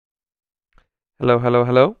Hello, hello,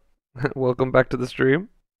 hello. Welcome back to the stream.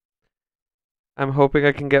 I'm hoping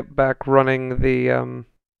I can get back running the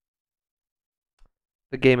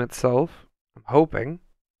game itself. I'm hoping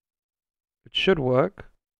it should work.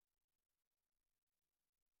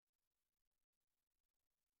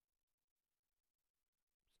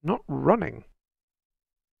 Not running.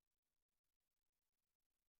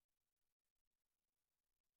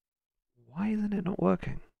 Why isn't it not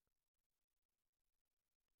working?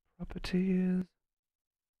 Properties.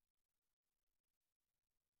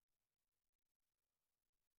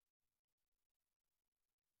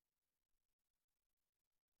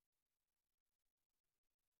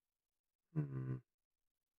 Hmm.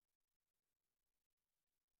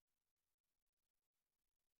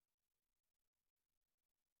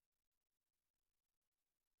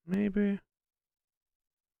 Maybe.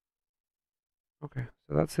 Okay,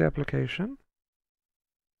 so that's the application.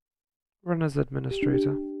 Run as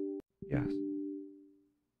administrator. Yes.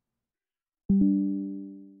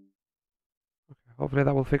 Okay, hopefully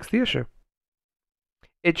that will fix the issue.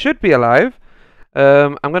 It should be alive.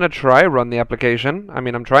 I'm gonna try run the application. I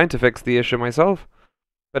mean, I'm trying to fix the issue myself,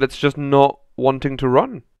 but it's just not wanting to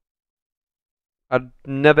run. I'd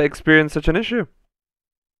never experienced such an issue.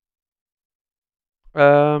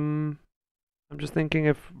 Um, I'm just thinking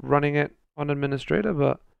if running it on administrator,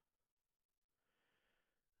 but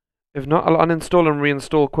if not, I'll uninstall and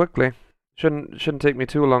reinstall quickly. Shouldn't take me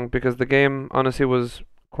too long because the game honestly was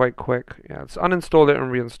quite quick. Yeah, let's uninstall it and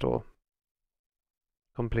reinstall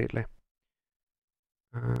completely.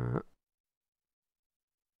 Uh,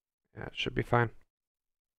 yeah, it should be fine.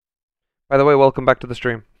 By the way, welcome back to the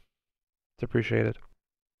stream. It's appreciated.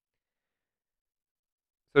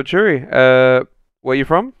 So Churi, where you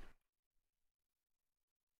from?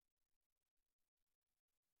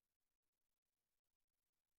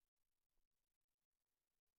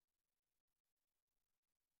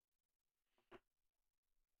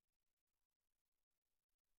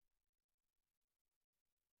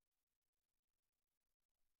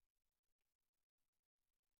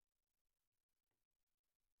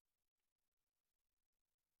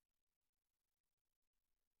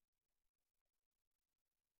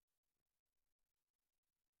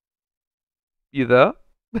 You there?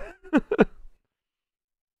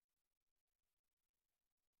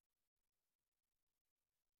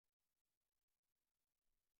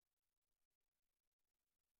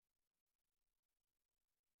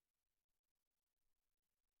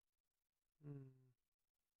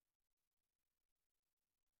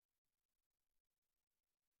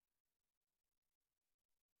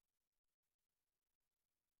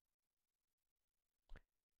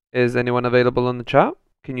 Is anyone available on the chat?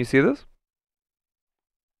 Can you see this?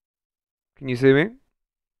 Can you see me?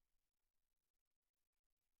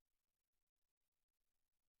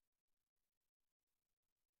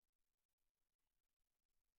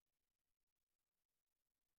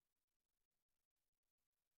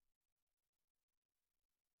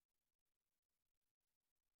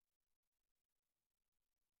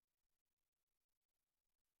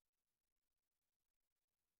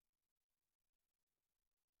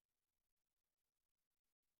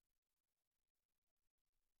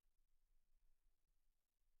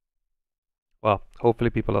 Well,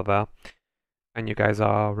 hopefully people are there and you guys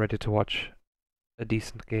are ready to watch a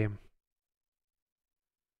decent game.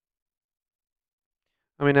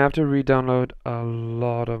 I mean, I have to re-download a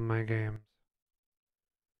lot of my games.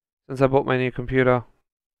 Since I bought my new computer,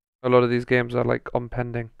 a lot of these games are like on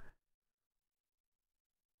pending.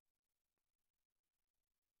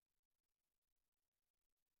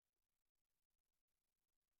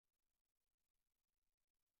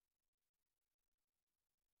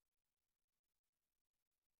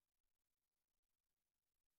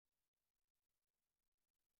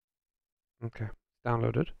 Okay,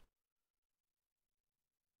 downloaded.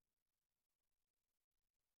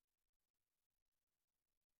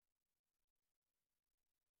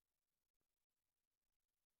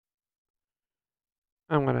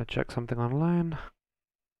 I'm gonna check something online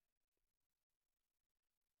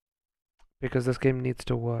because this game needs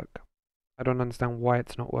to work. I don't understand why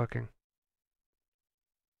it's not working.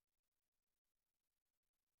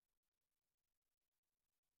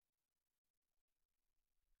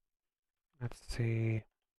 Let's see.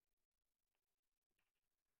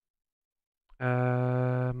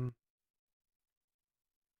 Um,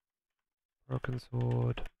 Broken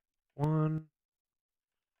Sword 1.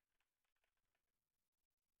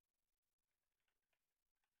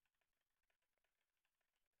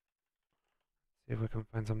 See if we can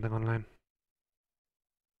find something online.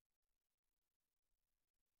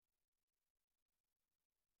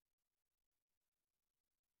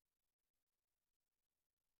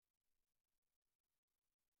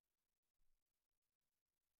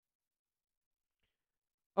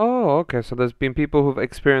 Oh, okay, so there's been people who've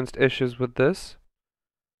experienced issues with this,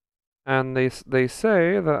 and they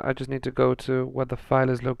say that I just need to go to where the file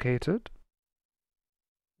is located,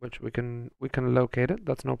 which we can locate it,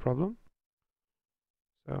 that's no problem.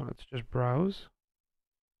 So let's just browse.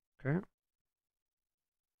 Okay.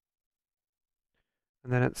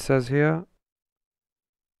 And then it says here,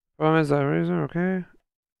 problem is that reason, okay.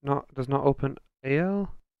 Does not open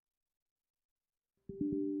AL.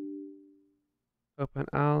 Open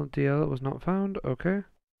AL, DL was not found, okay.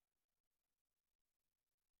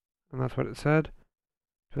 And that's what it said.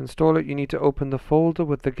 To install it, you need to open the folder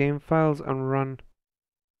with the game files and run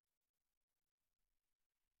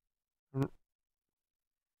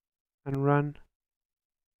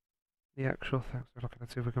the actual thing. So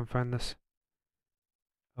let's see if we can find this.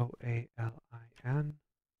 OALINST.exe.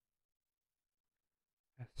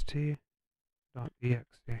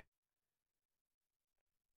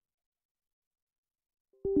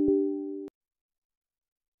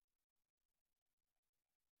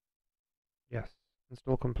 Yes,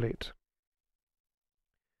 install complete.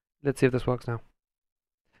 Let's see if this works now.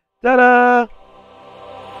 Ta-da!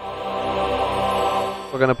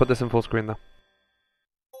 We're gonna put this in full screen though.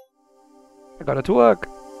 I got it to work.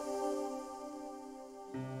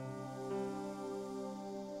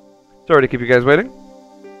 Sorry to keep you guys waiting.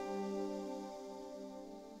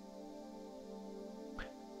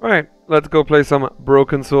 Alright, let's go play some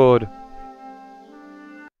Broken Sword.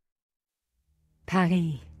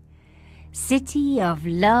 Paris, city of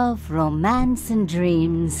love, romance and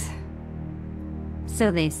dreams.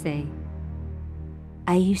 So they say.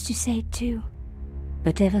 I used to say it too,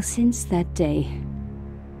 but ever since that day,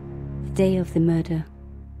 the day of the murder,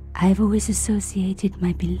 I've always associated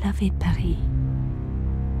my beloved Paris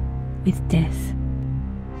with death.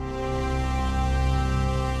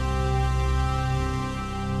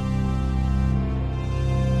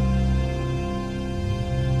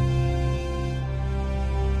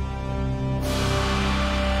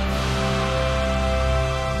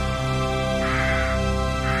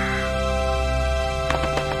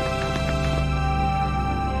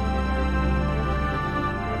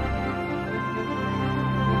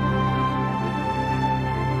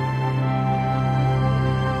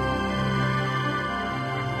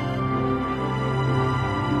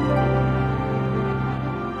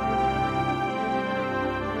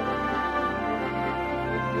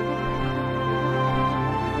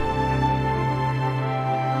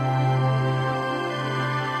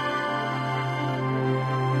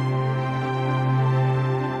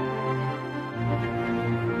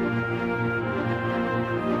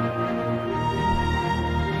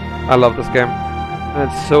 I love this game. And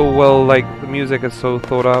it's so well, like, the music is so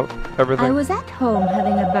thought out, everything. I was at home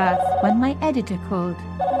having a bath when my editor called.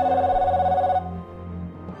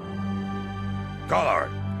 Collard,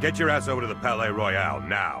 get your ass over to the Palais Royal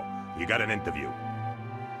now. You got an interview.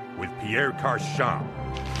 With Pierre Carchon.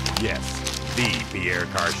 Yes, the Pierre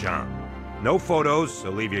Carchon. No photos, so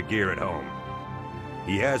leave your gear at home.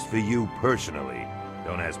 He asked for you personally.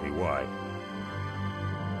 Don't ask me why.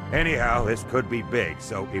 Anyhow, this could be big,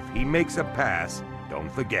 so if he makes a pass,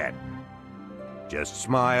 don't forget. Just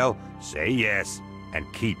smile, say yes, and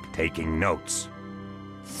keep taking notes.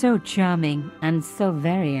 So charming and so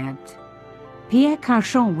very apt. Pierre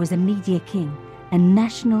Carchon was a media king, a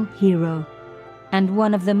national hero, and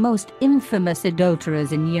one of the most infamous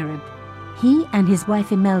adulterers in Europe. He and his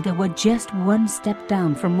wife Imelda were just one step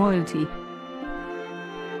down from royalty.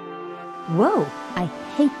 Whoa, I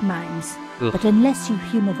hate mimes. Ugh. But unless you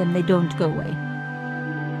humor them, they don't go away.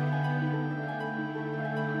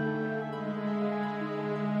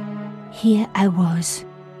 Here I was,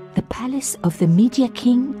 the palace of the Media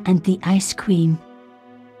King and the Ice Queen.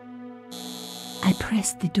 I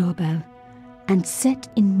pressed the doorbell and set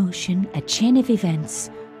in motion a chain of events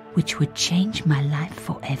which would change my life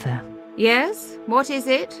forever. Yes? What is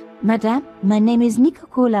it? Madame, my name is Nico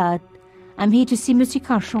Collard. I'm here to see Monsieur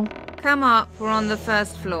Carchon. Come up, we're on the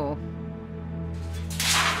first floor.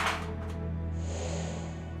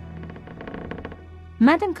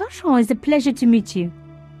 Madame Carchon, it's a pleasure to meet you.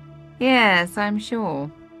 Yes, I'm sure.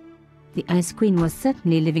 The Ice Queen was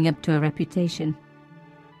certainly living up to her reputation.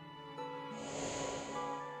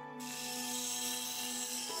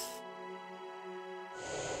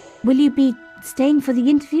 Will you be staying for the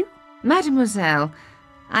interview? Mademoiselle,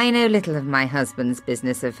 I know little of my husband's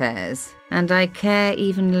business affairs, and I care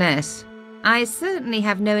even less. I certainly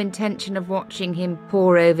have no intention of watching him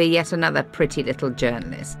pore over yet another pretty little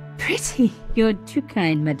journalist. Pretty. You're too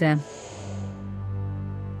kind, madame.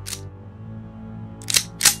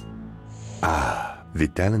 Ah, The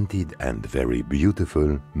talented and very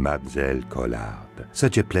beautiful Mademoiselle Collard.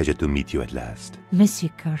 Such a pleasure to meet you at last. Monsieur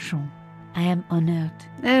Carchon, I am honored.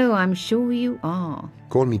 Oh, I'm sure you are.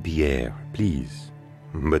 Call me Pierre, please.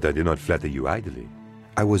 But I do not flatter you idly.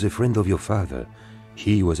 I was a friend of your father.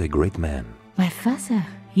 He was a great man. My father,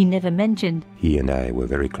 he never mentioned. He and I were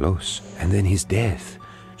very close. And then his death.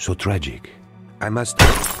 So tragic. I must...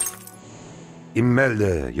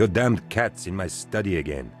 Imelda, your damned cat's in my study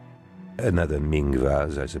again. Another Ming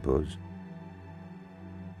vase, I suppose.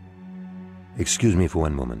 Excuse me for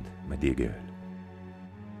one moment, my dear girl.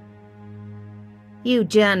 You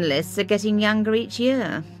journalists are getting younger each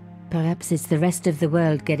year. Perhaps it's the rest of the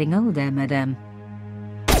world getting older, madame.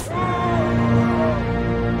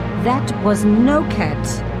 That was no cat.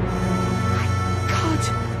 My God,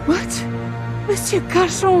 what? Monsieur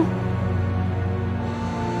Carchon!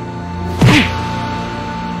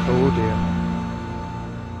 Oh dear.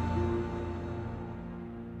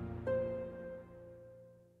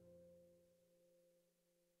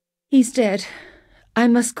 He's dead. I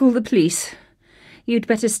must call the police. You'd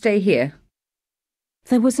better stay here.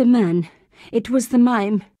 There was a man. It was the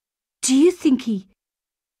mime. Do you think he...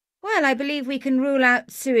 Well, I believe we can rule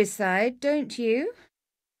out suicide, don't you?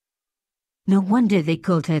 No wonder they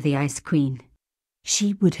called her the Ice Queen.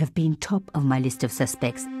 She would have been top of my list of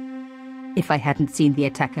suspects if I hadn't seen the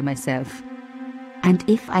attacker myself. And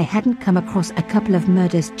if I hadn't come across a couple of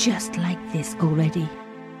murders just like this already.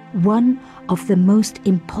 One of the most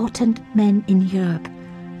important men in Europe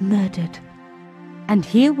murdered. And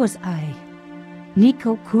here was I,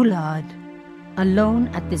 Nico Coulard, alone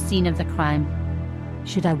at the scene of the crime.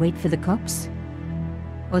 Should I wait for the cops?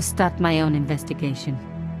 Or start my own investigation?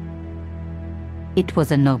 It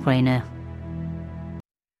was a no-brainer.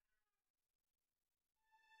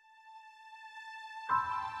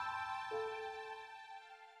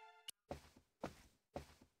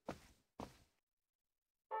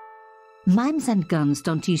 Mimes and guns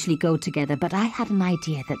don't usually go together, but I had an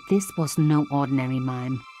idea that this was no ordinary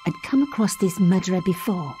mime. I'd come across this murderer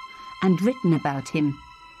before and written about him.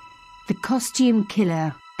 The costume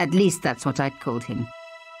killer, at least that's what I'd called him.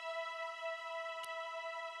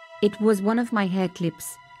 It was one of my hair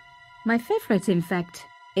clips. My favorite, in fact.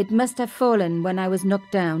 It must have fallen when I was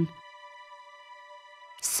knocked down.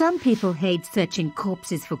 Some people hate searching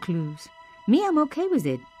corpses for clues. Me, I'm okay with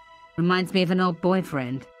it. Reminds me of an old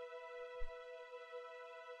boyfriend.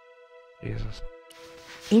 Jesus.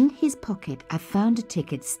 In his pocket, I found a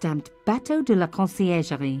ticket stamped Bateau de la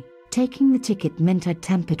Conciergerie. Taking the ticket meant I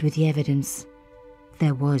tampered with the evidence.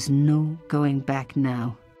 There was no going back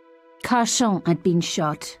now. Carchon had been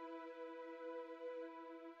shot.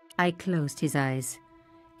 I closed his eyes.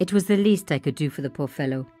 It was the least I could do for the poor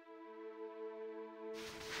fellow.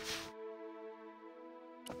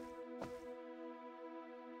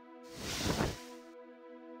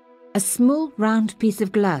 A small round piece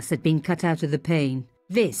of glass had been cut out of the pane.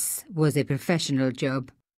 This was a professional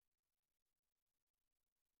job.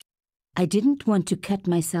 I didn't want to cut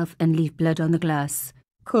myself and leave blood on the glass.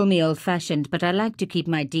 Call me old-fashioned, but I like to keep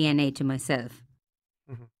my DNA to myself.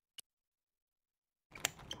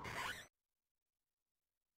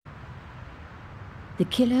 The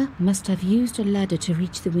killer must have used a ladder to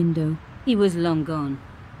reach the window. He was long gone.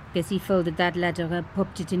 Guess he folded that ladder up,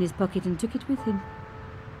 popped it in his pocket and took it with him.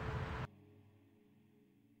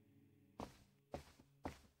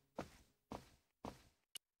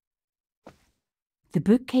 The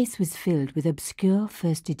bookcase was filled with obscure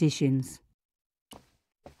first editions.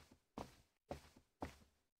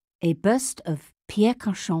 A bust of Pierre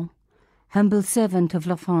Carchon, humble servant of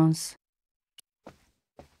La France.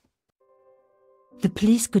 The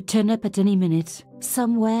police could turn up at any minute.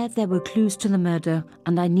 Somewhere there were clues to the murder,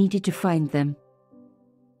 and I needed to find them.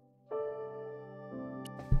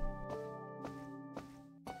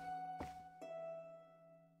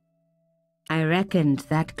 I reckoned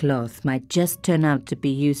that cloth might just turn out to be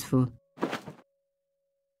useful.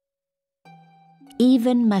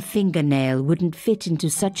 Even my fingernail wouldn't fit into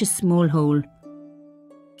such a small hole.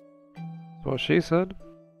 That's what she said.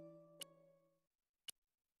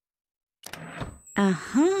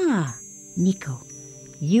 Aha! Nico,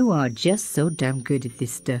 you are just so damn good at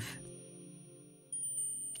this stuff.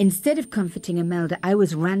 Instead of comforting Imelda, I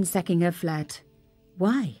was ransacking her flat.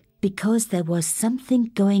 Why? Because there was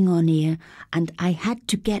something going on here, and I had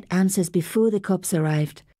to get answers before the cops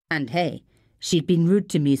arrived. And hey, she'd been rude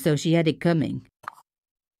to me, so she had it coming.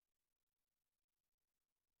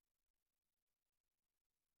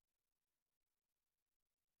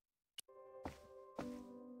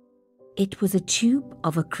 It was a tube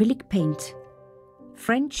of acrylic paint,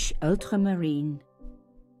 French ultramarine.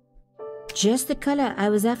 Just the color I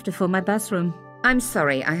was after for my bathroom. I'm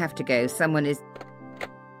sorry, I have to go. Someone is...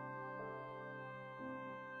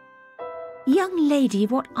 Young lady,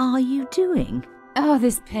 what are you doing? Oh,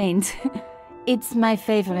 this paint. It's my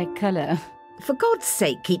favorite color. For God's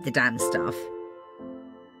sake, keep the damn stuff.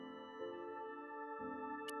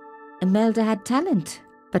 Imelda had talent,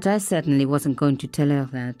 but I certainly wasn't going to tell her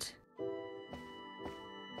that.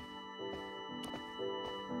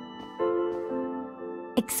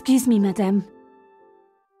 Excuse me, madame.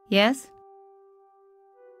 Yes?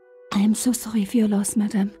 I am so sorry for your loss,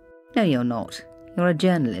 madame. No, you're not. You're a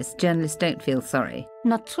journalist. Journalists don't feel sorry.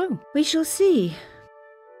 Not true. We shall see.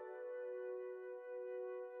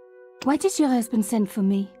 Why did your husband send for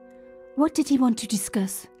me? What did he want to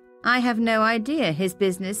discuss? I have no idea. His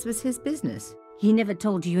business was his business. He never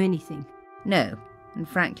told you anything. No, and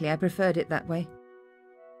frankly, I preferred it that way.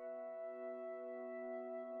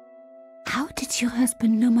 How did your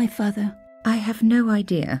husband know my father? I have no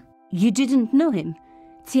idea. You didn't know him?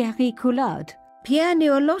 Thierry Collard? Pierre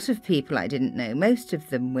knew a lot of people I didn't know, most of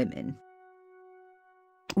them women.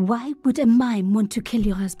 Why would a mime want to kill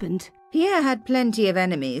your husband? Pierre had plenty of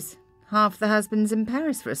enemies. Half the husbands in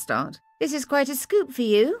Paris for a start. This is quite a scoop for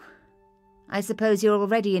you. I suppose you're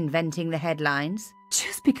already inventing the headlines.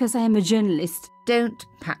 Just because I am a journalist. Don't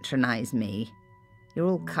patronise me. You're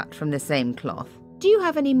all cut from the same cloth. Do you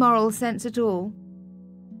have any moral sense at all?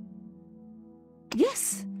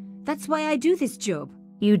 Yes, that's why I do this job.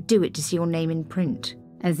 You do it to see your name in print.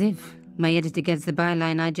 As if my editor gets the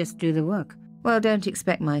byline, I just do the work. Well, don't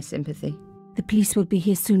expect my sympathy. The police will be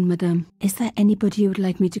here soon, madame. Is there anybody you would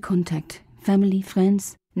like me to contact? Family,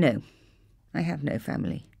 friends? No, I have no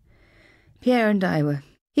family. Pierre and I were...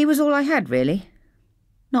 He was all I had, really.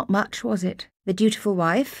 Not much, was it? The dutiful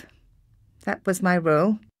wife. That was my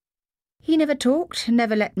role. He never talked,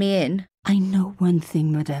 never let me in. I know one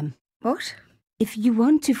thing, madame. What? If you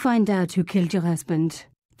want to find out who killed your husband,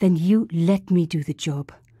 then you let me do the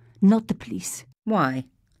job, not the police. Why?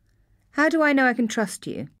 How do I know I can trust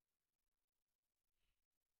you?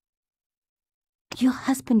 Your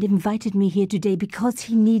husband invited me here today because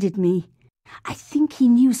he needed me. I think he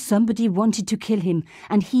knew somebody wanted to kill him,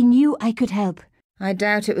 and he knew I could help. I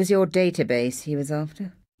doubt it was your database he was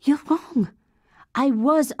after. You're wrong. I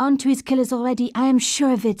was onto his killers already, I am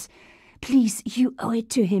sure of it. Please, you owe it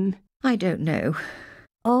to him. I don't know.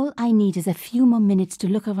 All I need is a few more minutes to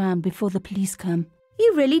look around before the police come.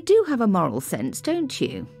 You really do have a moral sense, don't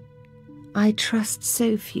you? I trust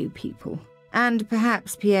so few people. And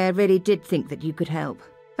perhaps Pierre really did think that you could help.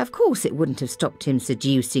 Of course it wouldn't have stopped him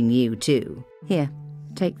seducing you too. Here,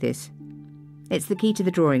 take this. It's the key to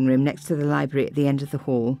the drawing room next to the library at the end of the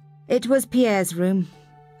hall. It was Pierre's room.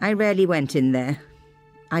 I rarely went in there.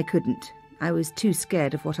 I couldn't. I was too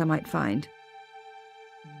scared of what I might find.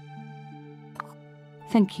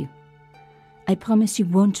 Thank you. I promise you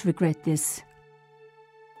won't regret this.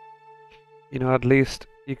 You know, at least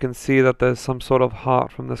you can see that there's some sort of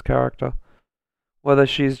heart from this character. Whether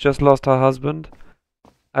she's just lost her husband,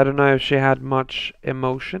 I don't know if she had much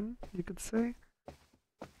emotion, you could say.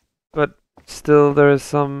 But still there is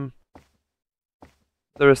something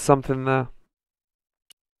there.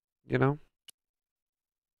 You know?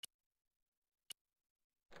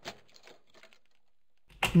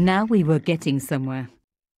 Now we were getting somewhere.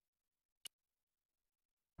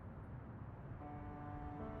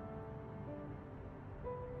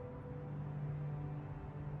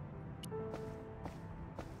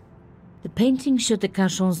 The painting showed the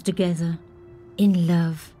Cachons together, in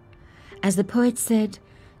love. As the poet said,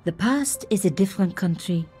 the past is a different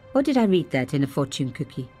country. Or did I read that in a fortune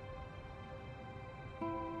cookie?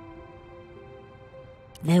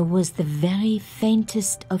 There was the very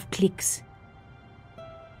faintest of clicks.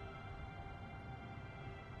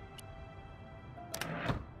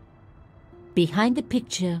 Behind the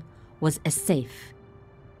picture was a safe.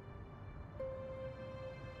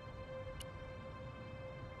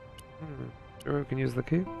 Sure, we can use the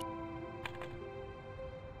key.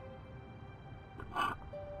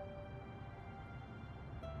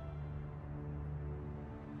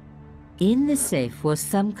 In the safe was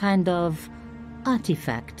some kind of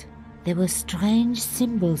artifact. There were strange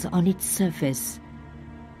symbols on its surface.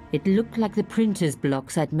 It looked like the printer's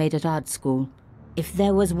blocks I'd made at art school. If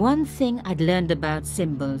there was one thing I'd learned about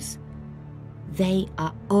symbols, they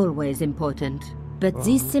are always important. But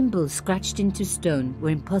these symbols scratched into stone were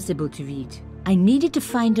impossible to read. I needed to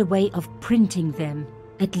find a way of printing them.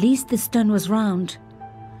 At least the stone was round.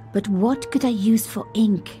 But what could I use for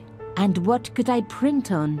ink? And what could I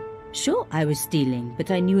print on? Sure, I was stealing,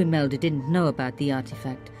 but I knew Imelda didn't know about the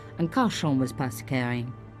artifact, and Cachon was past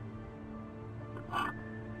caring.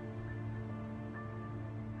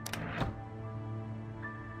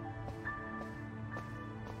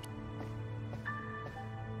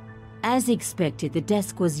 As expected, the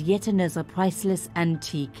desk was yet another priceless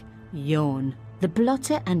antique. Yawn. The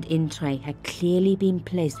blotter and in tray had clearly been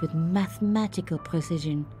placed with mathematical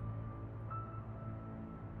precision.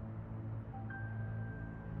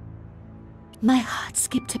 My heart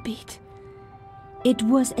skipped a beat. It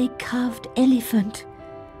was a carved elephant.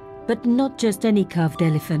 But not just any carved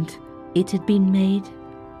elephant. It had been made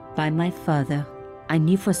by my father. I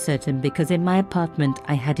knew for certain because in my apartment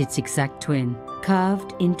I had its exact twin,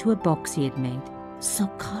 carved into a box he had made. So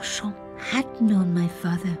Carchon had known my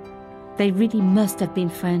father. They really must have been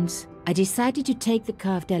friends. I decided to take the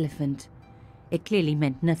carved elephant. It clearly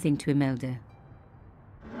meant nothing to Imelda.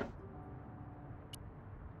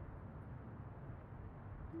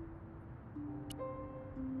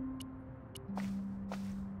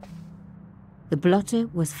 The blotter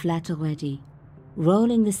was flat already.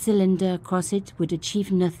 Rolling the cylinder across it would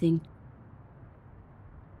achieve nothing.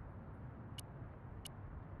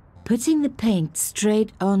 Putting the paint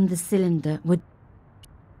straight on the cylinder would...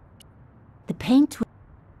 The paint would...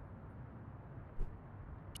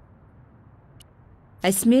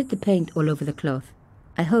 I smeared the paint all over the cloth.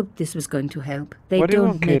 I hoped this was going to help. They What do you don't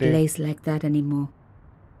want, make Katie? lace like that anymore.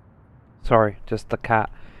 Sorry, just the cat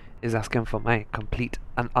is asking for my complete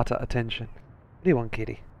and utter attention. What do you want,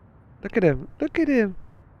 kitty? Look at him. Look at him.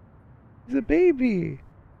 He's a baby.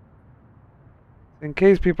 In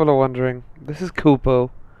case people are wondering, this is Kupo,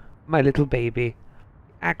 my little baby.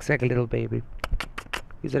 He acts like a little baby.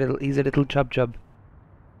 He's a little chub.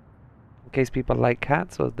 In case people like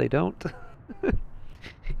cats or they don't.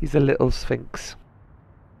 He's a little sphinx.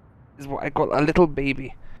 This is what I call a little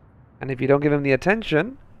baby. And if you don't give him the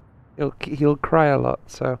attention, he'll cry a lot.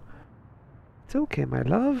 So it's okay, my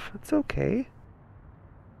love. It's okay.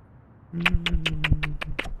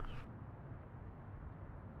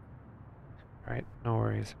 Right, no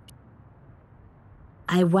worries.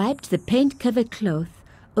 I wiped the paint-covered cloth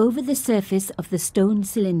over the surface of the stone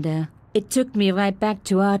cylinder. It took me right back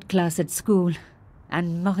to art class at school.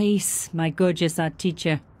 And Maurice, my gorgeous art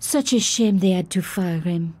teacher. Such a shame they had to fire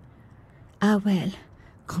him. Ah well,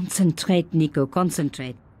 concentrate, Nico,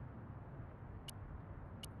 concentrate.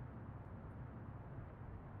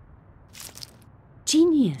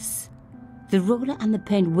 Genius! The roller and the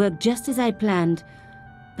paint worked just as I planned.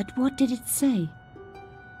 But what did it say?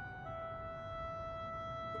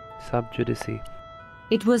 Sub judice.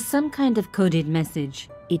 It was some kind of coded message.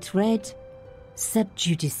 It read, sub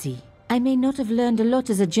judice. I may not have learned a lot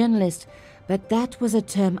as a journalist, but that was a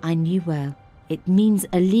term I knew well. It means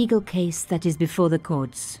a legal case that is before the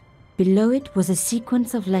courts. Below it was a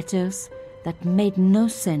sequence of letters that made no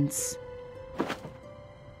sense.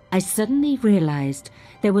 I suddenly realized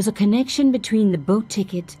there was a connection between the boat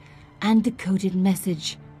ticket and the coded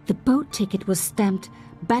message. The boat ticket was stamped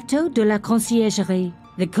Bateau de la Conciergerie.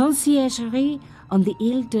 The conciergerie on the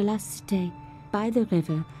Ile de la Cité, by the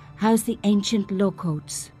river, housed the ancient law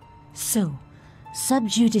courts. So, sub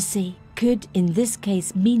judice could in this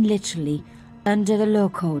case mean literally under the law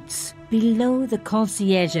courts, below the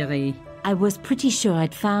conciergerie. I was pretty sure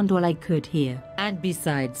I'd found all I could here. And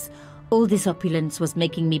besides, all this opulence was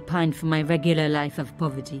making me pine for my regular life of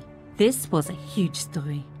poverty. This was a huge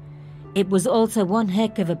story. It was also one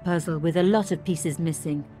heck of a puzzle with a lot of pieces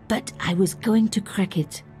missing. But I was going to crack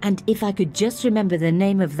it. And if I could just remember the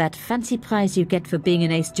name of that fancy prize you get for being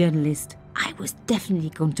an ace journalist, I was definitely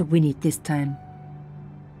going to win it this time.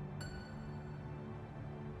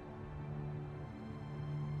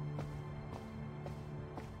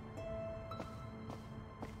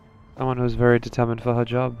 Someone who's very determined for her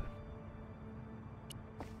job.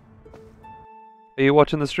 Are you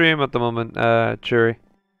watching the stream at the moment, Churi?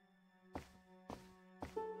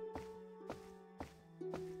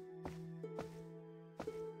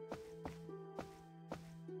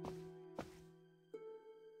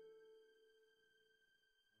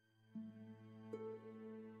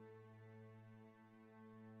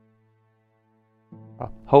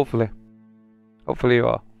 Oh, hopefully. Hopefully you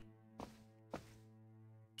are.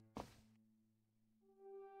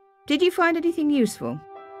 Did you find anything useful?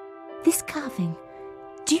 This carving,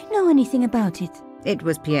 do you know anything about it? It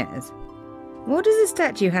was Pierre's. What does the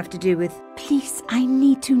statue have to do with... Please, I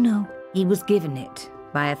need to know. He was given it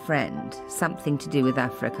by a friend, something to do with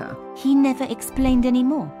Africa. He never explained any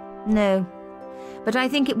more. No, but I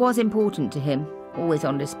think it was important to him, always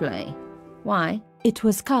on display. Why? It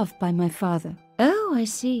was carved by my father. Oh, I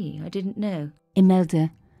see. I didn't know.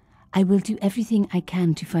 Imelda, I will do everything I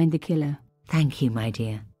can to find the killer. Thank you, my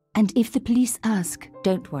dear. And if the police ask,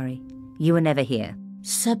 Don't worry. You were never here.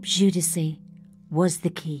 sub judice was the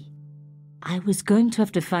key. I was going to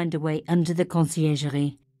have to find a way under the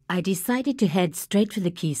conciergerie. I decided to head straight for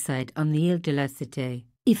the quayside on the Ile de la Cité.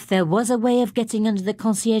 If there was a way of getting under the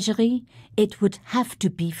conciergerie, it would have to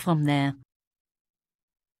be from there.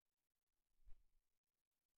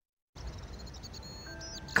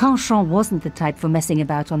 Canchon wasn't the type for messing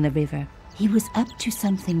about on the river. He was up to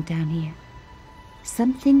something down here.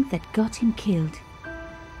 Something that got him killed.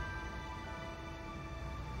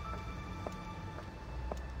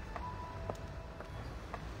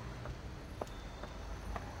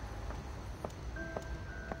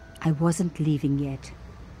 I wasn't leaving yet.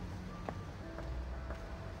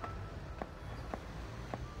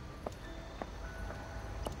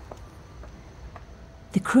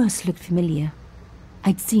 The cross looked familiar.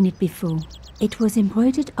 I'd seen it before. It was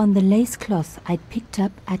embroidered on the lace cloth I'd picked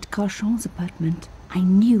up at Canchon's apartment. I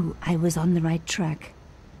knew I was on the right track.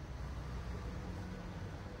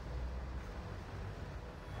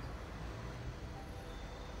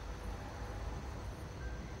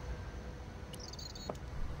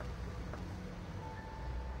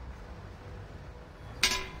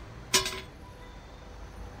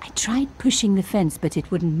 I tried pushing the fence, but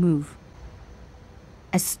it wouldn't move.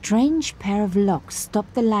 A strange pair of locks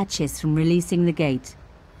stopped the latches from releasing the gate.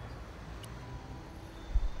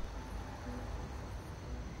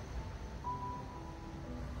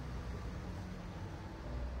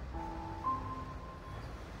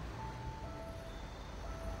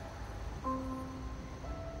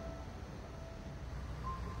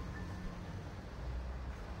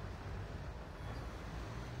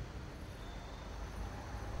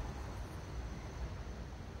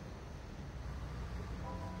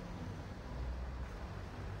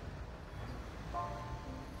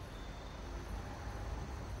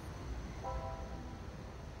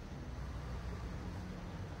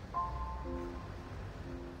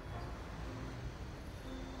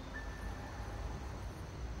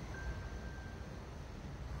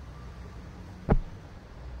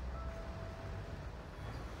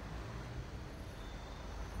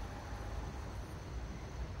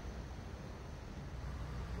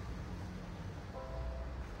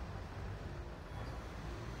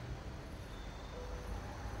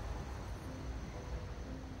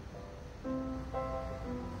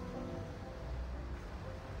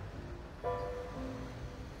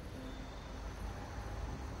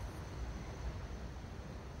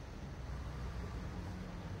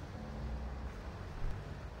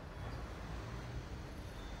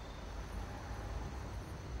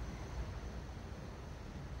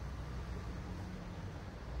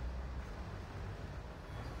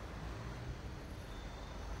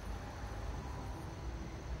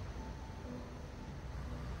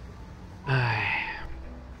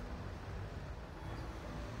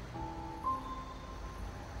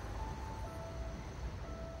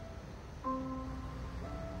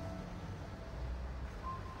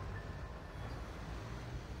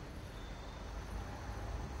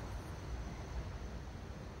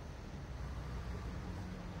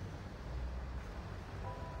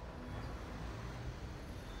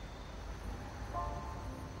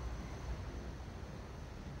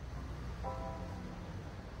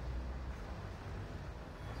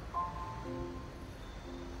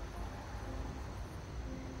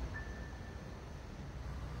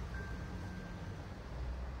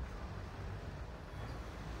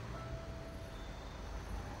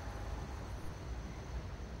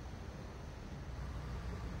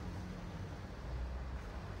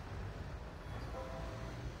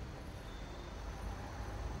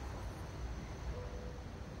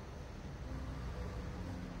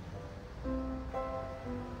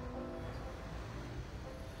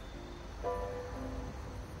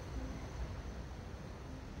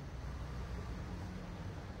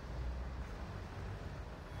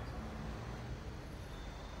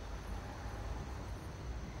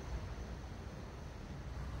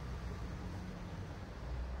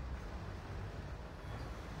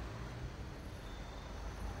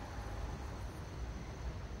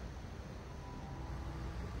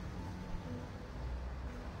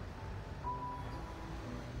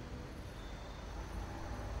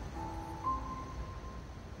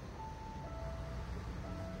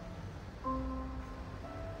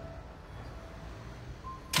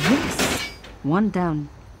 Yes! One down,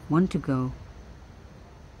 one to go.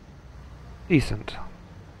 Decent.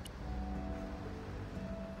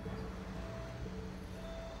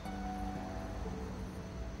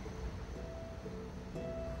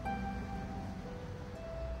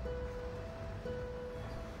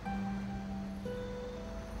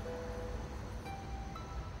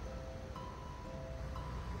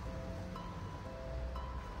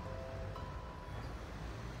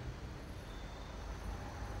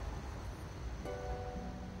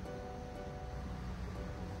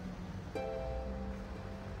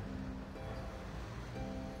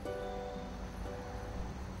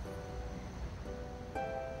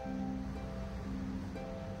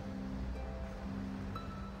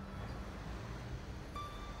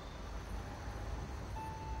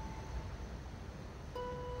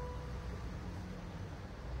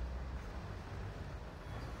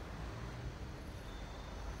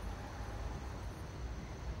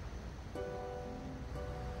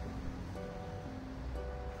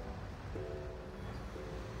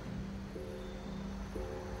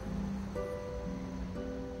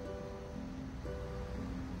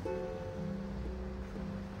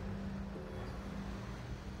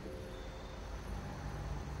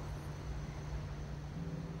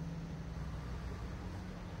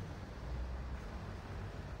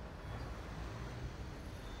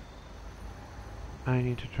 I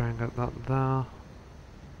need to try and get that there.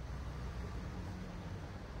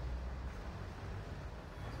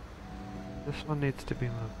 This one needs to be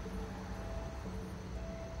moved.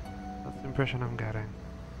 That's the impression I'm getting.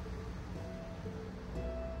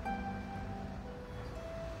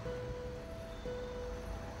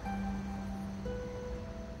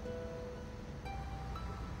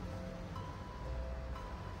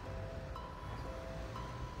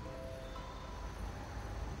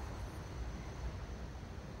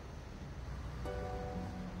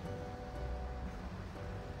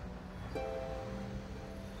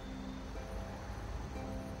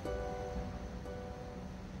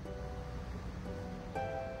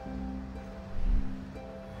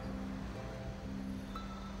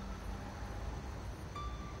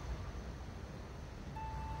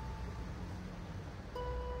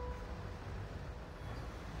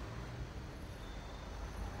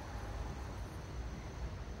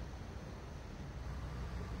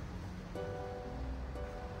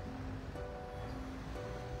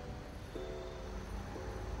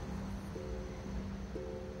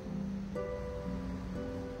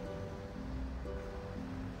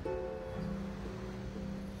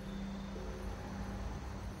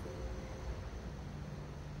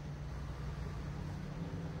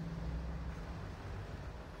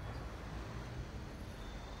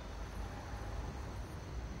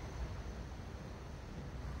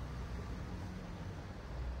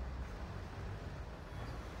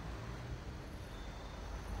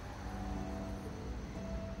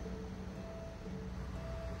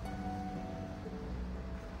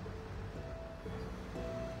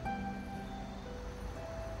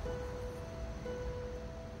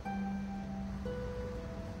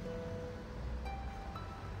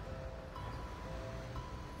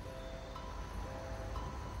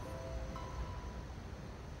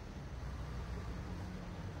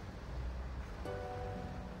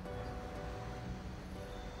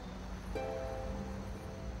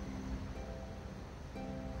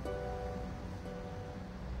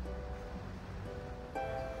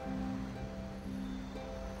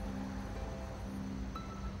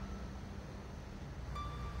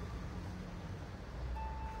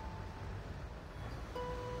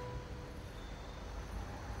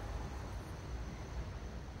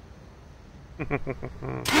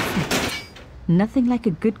 Nothing like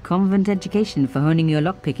a good convent education for honing your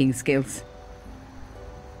lockpicking skills.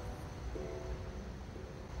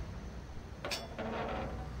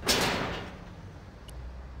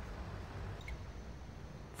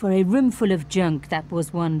 For a room full of junk, that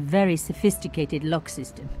was one very sophisticated lock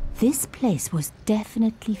system. This place was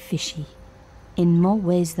definitely fishy, in more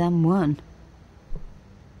ways than one.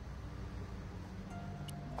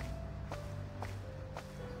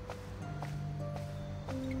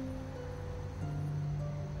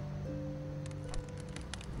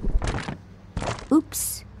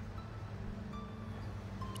 Oops.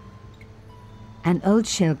 An old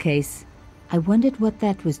shell case. I wondered what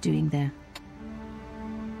that was doing there.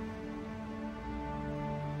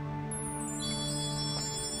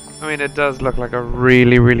 I mean, it does look like a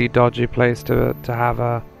really, really dodgy place to have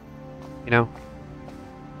a, you know,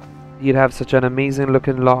 you'd have such an amazing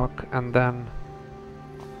looking lock and then,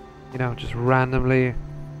 you know, just randomly,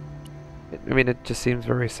 I mean, it just seems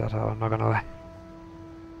very subtle, I'm not gonna lie.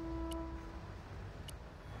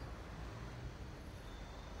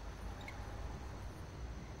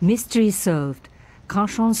 Mystery solved.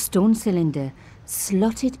 Carchon's stone cylinder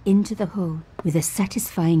slotted into the hole with a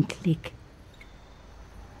satisfying click.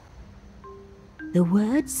 The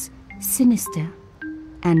words Sinister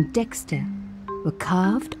and Dexter were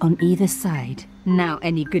carved on either side. Now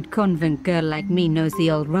any good convent girl like me knows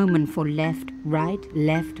the old Roman for left, right.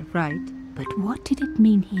 But what did it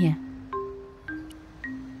mean here?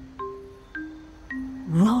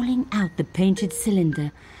 Rolling out the painted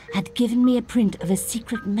cylinder had given me a print of a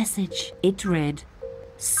secret message. It read,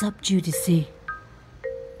 Sub Judice.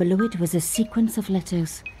 Below it was a sequence of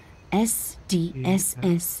letters,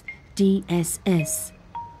 SDSS. DSS.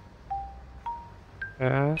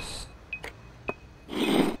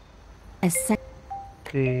 S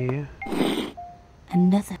D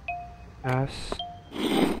Another S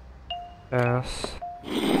S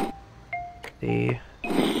D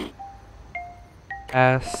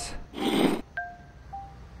S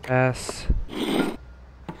S.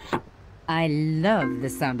 I love the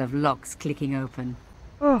sound of locks clicking open.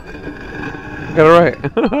 Oh, got it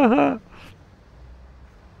right.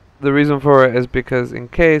 The reason for it is because in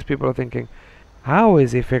case people are thinking, how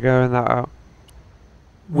is he figuring that out?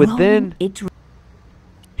 Within,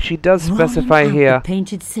 she does specify here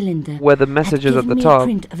painted cylinder where the message is at the top.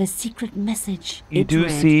 Print of a secret message. You do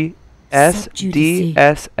see S Subdue D C.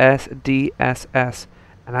 S S D S S.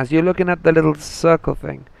 And as you're looking at the little circle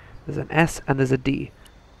thing, there's an S and there's a D.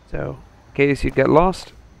 So, in case you get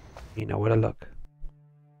lost, you know where to look.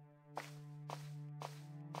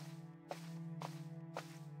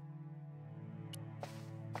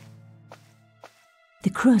 The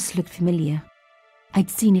cross looked familiar. I'd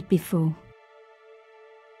seen it before.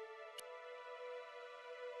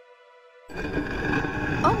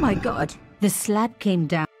 Oh my god! The slab came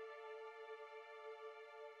down.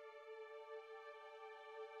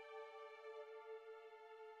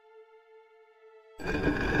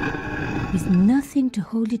 With nothing to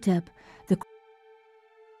hold it up,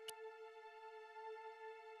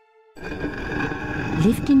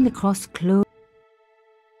 lifting the cross close.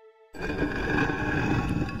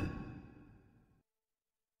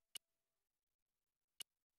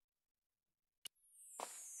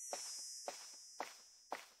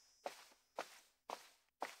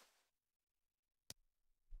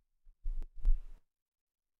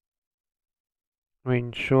 I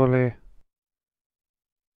mean, surely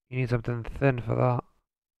you need something thin for that.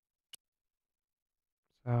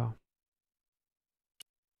 So.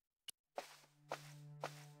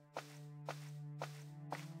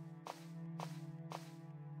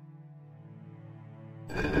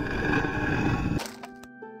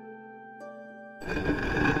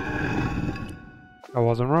 I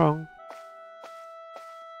wasn't wrong.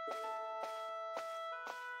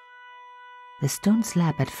 The stone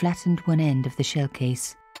slab had flattened one end of the shell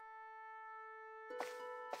case.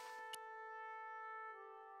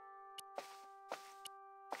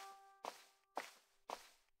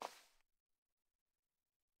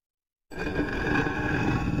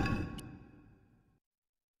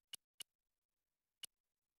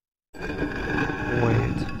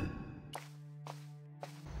 Wait.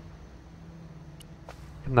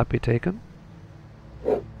 Can that be taken?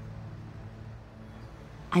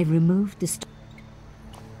 I removed the stone.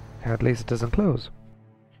 At least it doesn't close.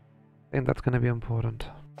 I think that's going to be important.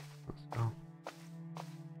 So.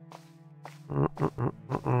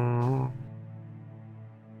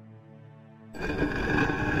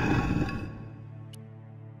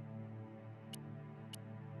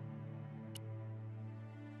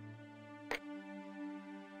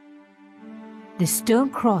 The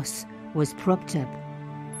stone cross was propped up.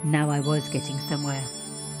 Now I was getting somewhere.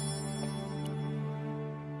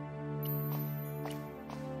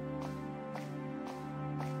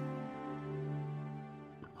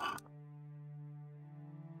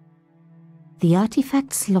 The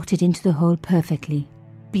artifact slotted into the hole perfectly.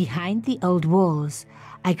 Behind the old walls,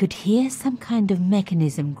 I could hear some kind of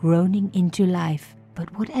mechanism groaning into life,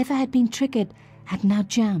 but whatever had been triggered had now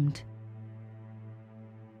jammed.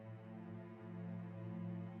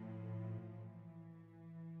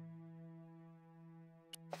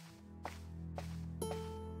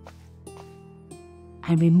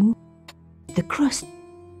 I removed the crust.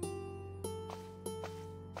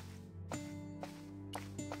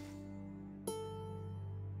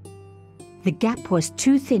 The gap was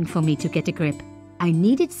too thin for me to get a grip. I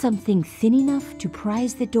needed something thin enough to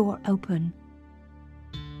prise the door open.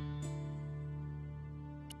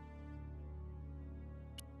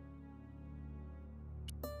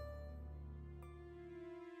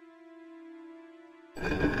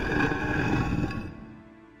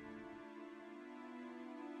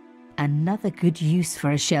 Another good use for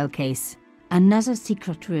a shell case. Another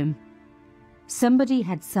secret room. Somebody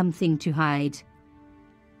had something to hide.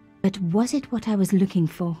 But was it what I was looking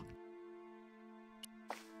for?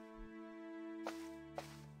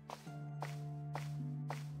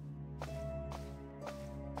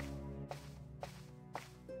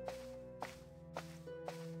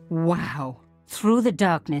 Wow! Through the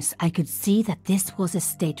darkness, I could see that this was a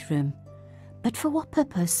stateroom. But for what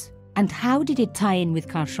purpose? And how did it tie in with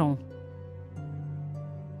Carchon?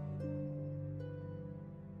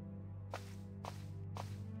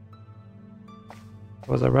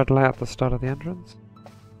 Was a red light at the start of the entrance?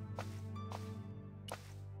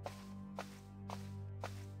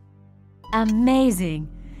 Amazing!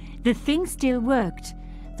 The thing still worked.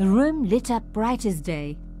 The room lit up bright as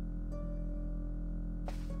day.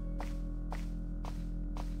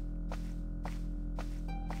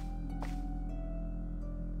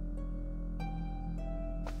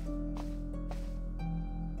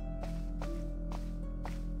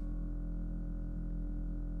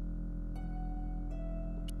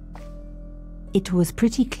 It was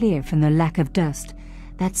pretty clear from the lack of dust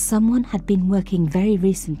that someone had been working very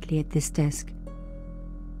recently at this desk.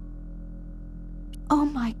 Oh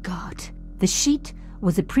my God! The sheet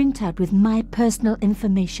was a printout with my personal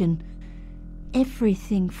information.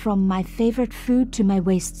 everything from my favorite food to my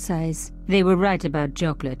waist size. They were right about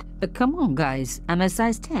chocolate. But come on, guys, I'm a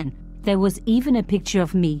size 10. There was even a picture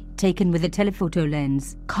of me, taken with a telephoto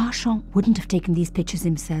lens. Carchon wouldn't have taken these pictures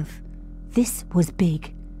himself. This was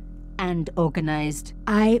big and organized.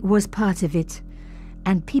 I was part of it,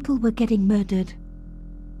 and people were getting murdered.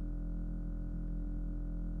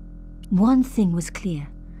 One thing was clear.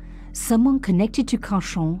 Someone connected to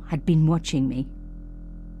Carchon had been watching me.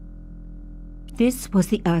 This was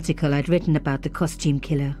the article I'd written about the costume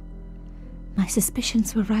killer. My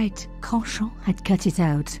suspicions were right. Carchon had cut it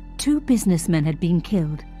out. 2 businessmen had been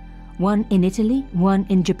killed. One in Italy, one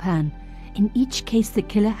in Japan. In each case, the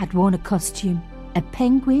killer had worn a costume, a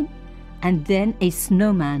penguin, and then a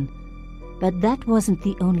snowman. But that wasn't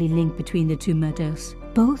the only link between the 2 murders.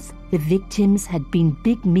 Both the victims had been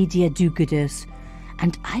big media do-gooders,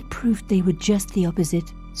 and I proved they were just the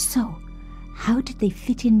opposite. So, how did they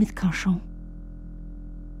fit in with Carchon?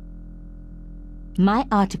 My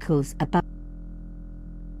articles about...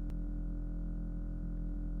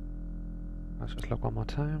 Let's just look one more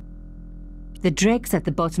time. The dregs at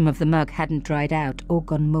the bottom of the mug hadn't dried out or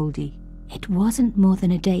gone mouldy. It wasn't more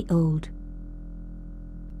than a day old.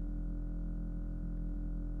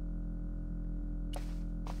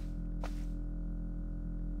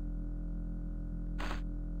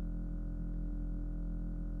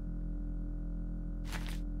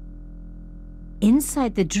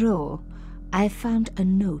 Inside the drawer, I found a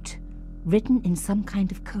note written in some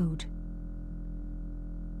kind of code.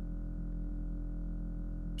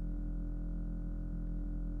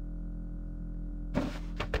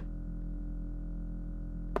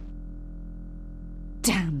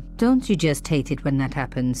 Damn, don't you just hate it when that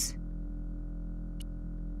happens?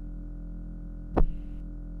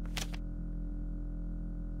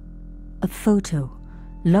 A photo,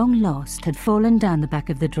 long lost, had fallen down the back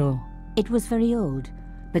of the drawer. It was very old,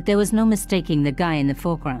 but there was no mistaking the guy in the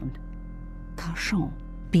foreground. Carchon.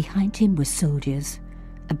 Behind him were soldiers,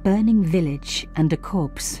 a burning village, and a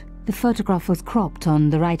corpse. The photograph was cropped on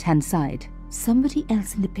the right-hand side. Somebody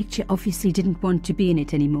else in the picture obviously didn't want to be in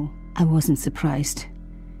it anymore. I wasn't surprised.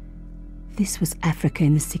 This was Africa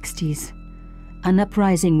in the 60s. An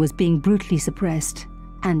uprising was being brutally suppressed.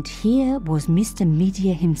 And here was Mr.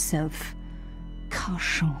 Media himself,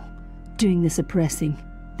 Carchon, doing the suppressing.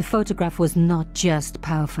 The photograph was not just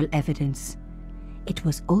powerful evidence. It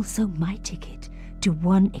was also my ticket to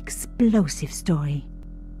one explosive story.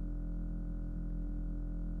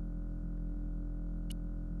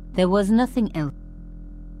 There was nothing else.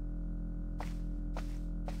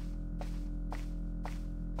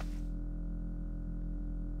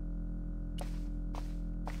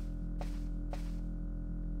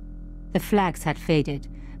 The flags had faded,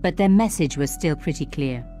 but their message was still pretty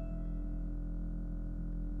clear.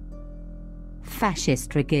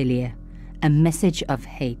 Fascist regalia, a message of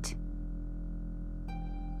hate.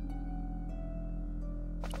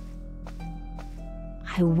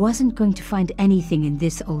 I wasn't going to find anything in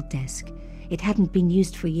this old desk. It hadn't been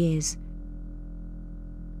used for years.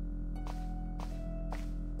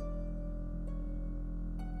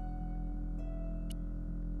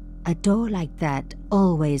 A door like that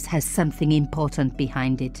always has something important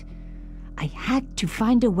behind it. I had to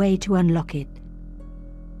find a way to unlock it.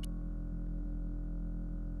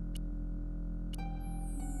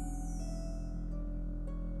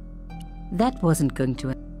 That wasn't going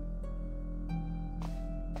to...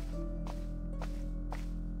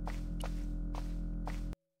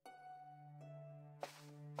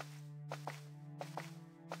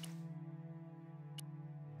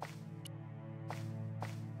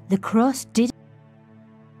 The cross did...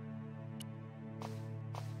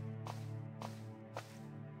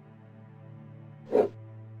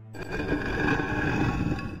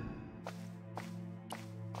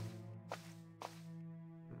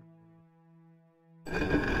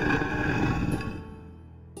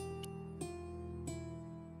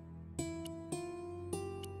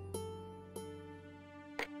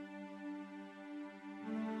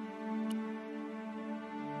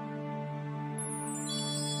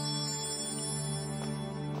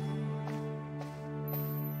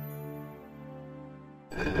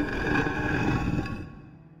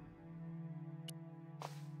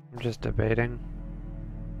 I'm just debating.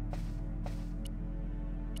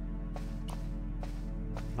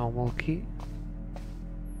 Normal key.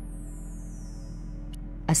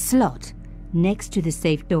 A slot next to the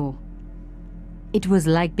safe door. It was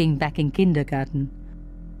like being back in kindergarten.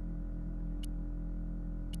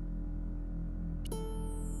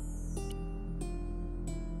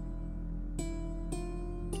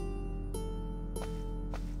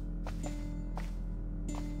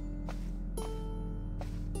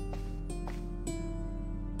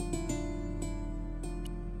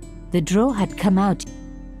 The draw had come out.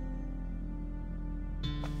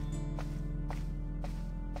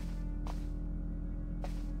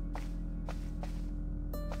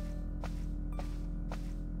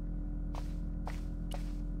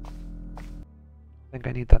 I think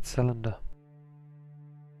I need that cylinder.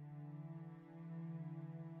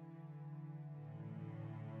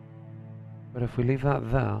 But if we leave that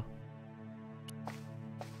there,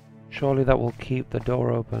 surely that will keep the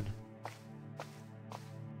door open.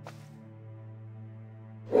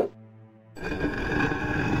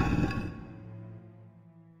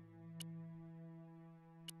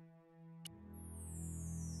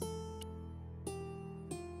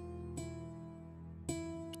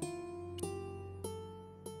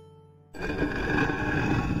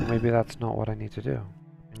 Maybe that's not what I need to do.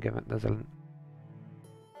 And give it, there's a...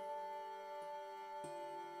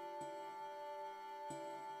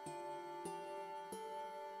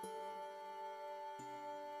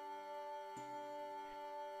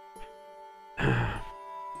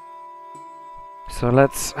 So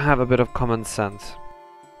let's have a bit of common sense.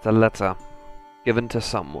 It's a letter given to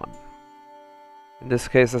someone. In this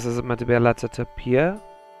case, this is meant to be a letter to Pierre?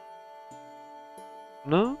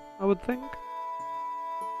 No, I would think.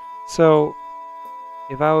 So,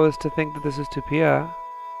 if I was to think that this is to Pierre,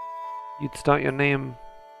 you'd start your name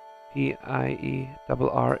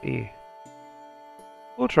P-I-E-R-R-E.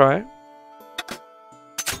 We'll try.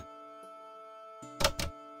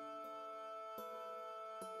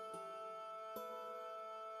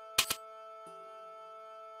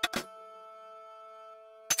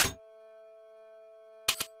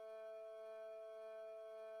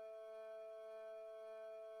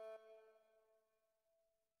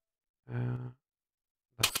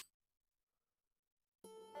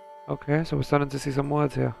 Okay, so we're starting to see some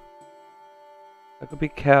words here. That could be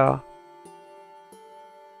care.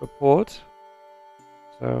 Report.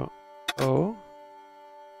 So, O.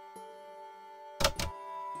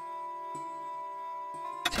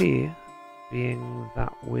 T being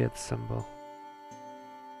that weird symbol.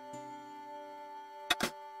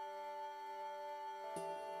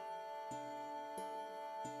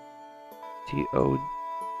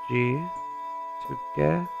 T-O-G. To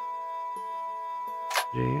get.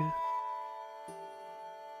 G.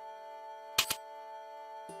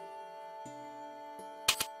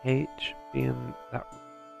 H being that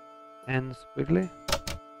N squiggly.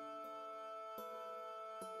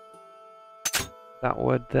 That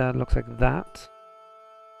word there looks like that.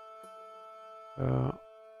 So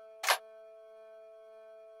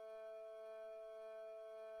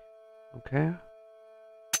okay.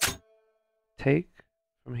 Take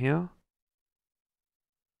from here.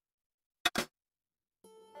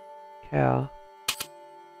 Care.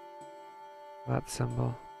 That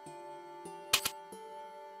symbol.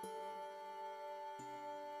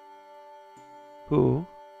 Who.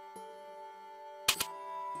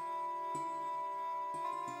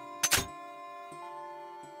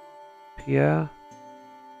 Pierre.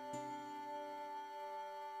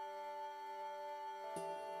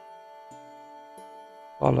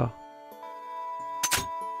 Follow.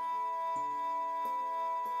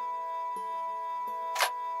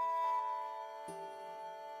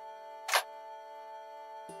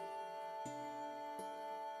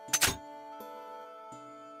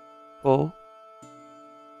 Full.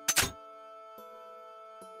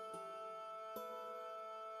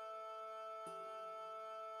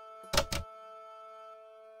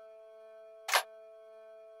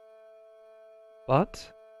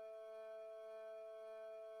 But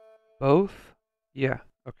both? Yeah,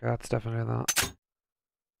 okay, that's definitely that.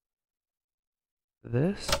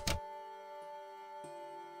 This?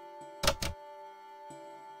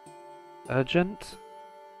 Urgent?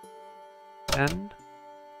 N?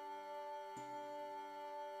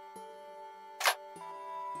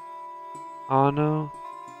 Arno?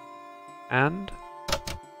 And?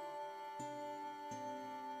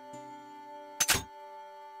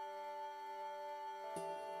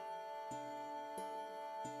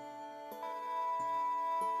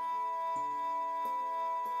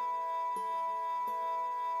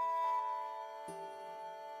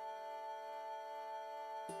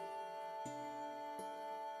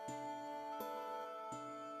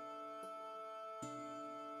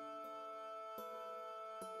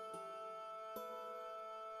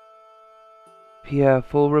 Pierre,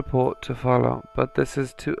 full report to follow, but this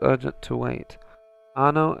is too urgent to wait.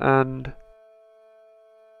 Arno and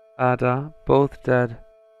Ada, both dead.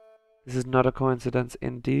 This is not a coincidence.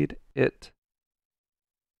 Indeed, it.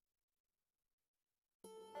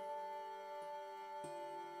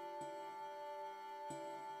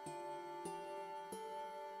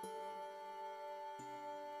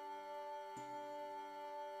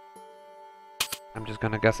 I'm just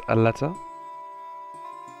gonna guess a letter.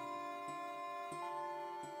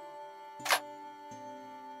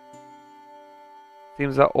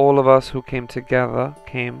 Seems that all of us who came together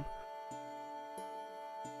came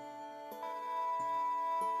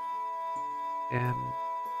in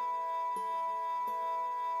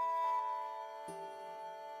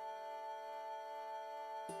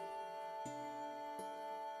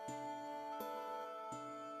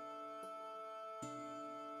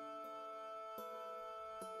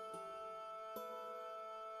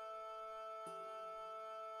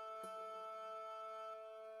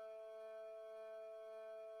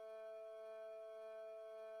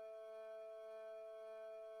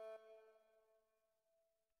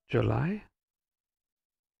July?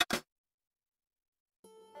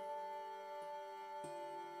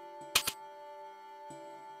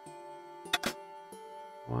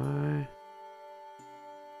 Why?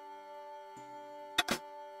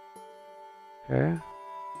 Okay.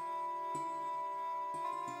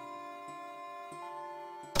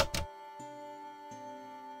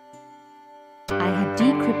 I had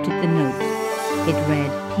decrypted the note. It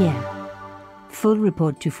read, Pierre, full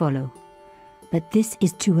report to follow. But this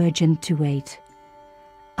is too urgent to wait.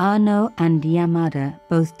 Arno and Yamada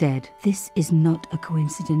both dead. This is not a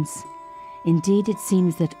coincidence. Indeed, it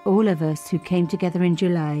seems that all of us who came together in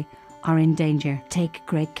July are in danger. Take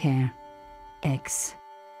great care. X.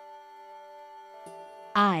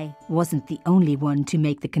 I wasn't the only one to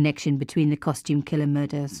make the connection between the costume killer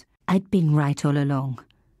murders. I'd been right all along.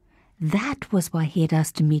 That was why he had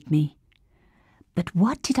asked to meet me. But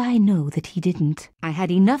what did I know that he didn't? I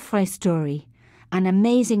had enough for a story. An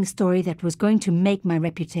amazing story that was going to make my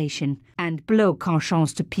reputation and blow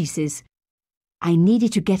Carchance to pieces. I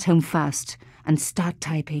needed to get home fast and start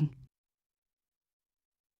typing.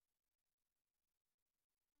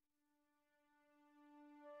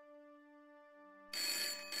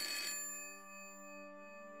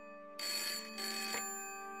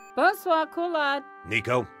 Bonsoir, Collard.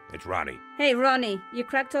 Nico, it's Ronnie. Hey, Ronnie, you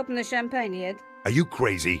cracked open the champagne yet? Are you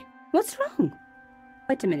crazy? What's wrong?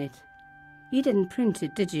 Wait a minute. You didn't print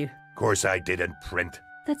it, did you? Course I didn't print.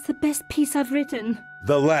 That's the best piece I've written.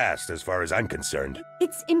 The last, as far as I'm concerned.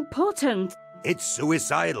 It's important. It's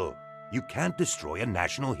suicidal. You can't destroy a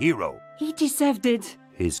national hero. He deserved it.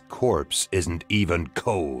 His corpse isn't even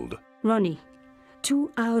cold. Ronnie,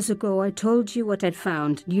 2 hours ago I told you what I'd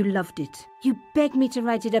found. You loved it. You begged me to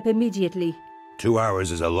write it up immediately. 2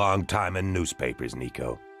 hours is a long time in newspapers,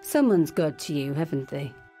 Nico. Someone's got to you, haven't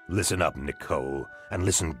they? Listen up, Nicole, and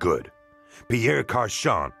listen good. Pierre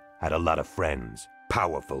Carchant had a lot of friends.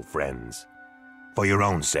 Powerful friends. For your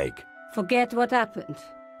own sake. Forget what happened.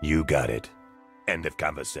 You got it. End of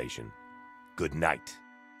conversation. Good night.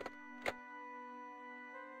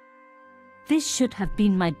 This should have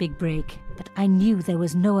been my big break, but I knew there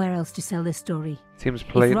was nowhere else to sell this story. Seems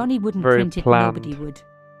If Ronnie wouldn't very print it, planned. nobody would.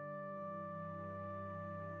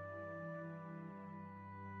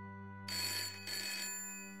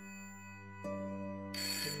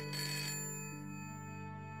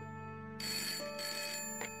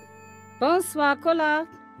 Bonsoir, Collard.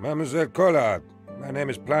 Mademoiselle Collard, my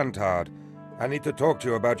name is Plantard. I need to talk to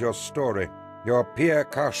you about your story. Your Pierre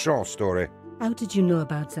Carchant story. How did you know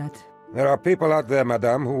about that? There are people out there,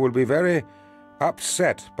 madame, who will be very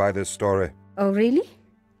upset by this story. Oh, really?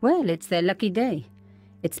 Well, it's their lucky day.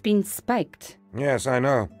 It's been spiked. Yes, I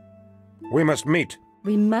know. We must meet.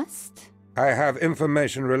 We must? I have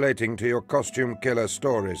information relating to your costume killer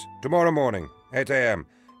stories. Tomorrow morning, 8 a.m.,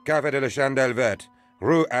 Café de la Chandelle Verte,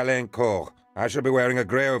 Rue Alain Court. I shall be wearing a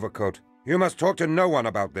grey overcoat. You must talk to no one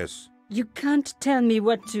about this. You can't tell me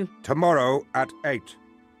what to... Tomorrow at 8.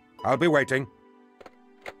 I'll be waiting.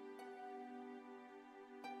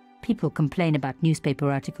 People complain about newspaper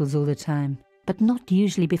articles all the time, but not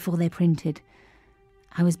usually before they're printed.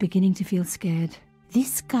 I was beginning to feel scared.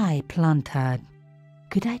 This guy, Plantard,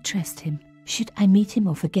 could I trust him? Should I meet him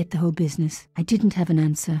or forget the whole business? I didn't have an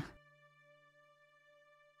answer.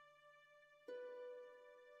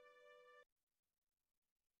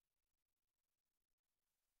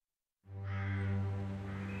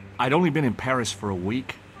 I'd only been in Paris for a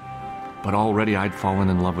week, but already I'd fallen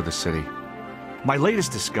in love with the city. My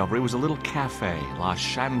latest discovery was a little cafe, La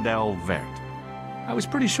Chandelle Verte. I was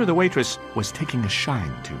pretty sure the waitress was taking a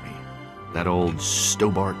shine to me. That old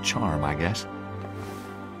Stobart charm, I guess.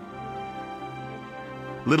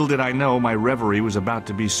 Little did I know my reverie was about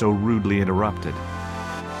to be so rudely interrupted.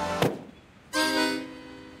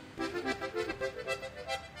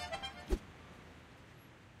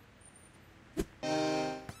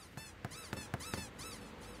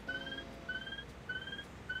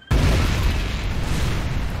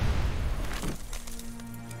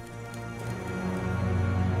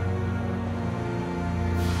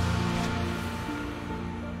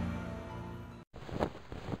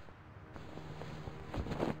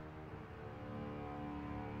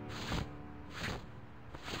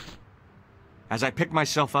 As I picked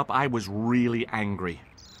myself up, I was really angry.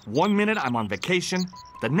 One minute I'm on vacation,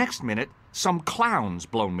 the next minute some clown's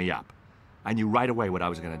blown me up. I knew right away what I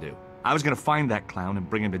was going to do. I was going to find that clown and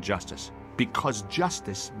bring him to justice. Because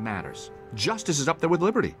justice matters. Justice is up there with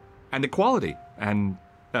liberty, and equality, and,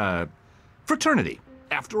 fraternity.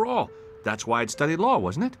 After all, that's why I'd studied law,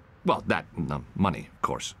 wasn't it? Well, that and the money, of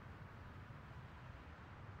course.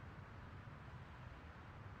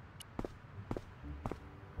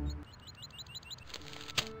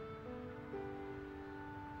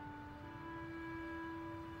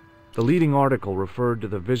 The leading article referred to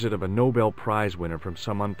the visit of a Nobel Prize winner from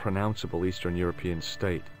some unpronounceable Eastern European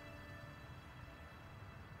state.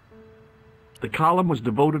 The column was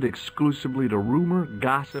devoted exclusively to rumor,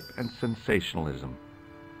 gossip, and sensationalism.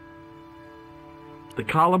 The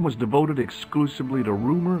column was devoted exclusively to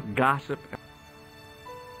rumor, gossip, and...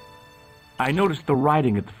 I noticed the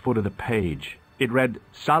writing at the foot of the page. It read,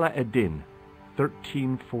 Salah Eddin,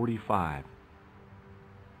 1345.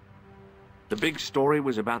 The big story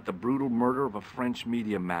was about the brutal murder of a French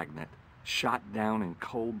media magnate, shot down in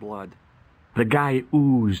cold blood. The guy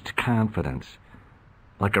oozed confidence,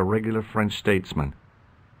 like a regular French statesman.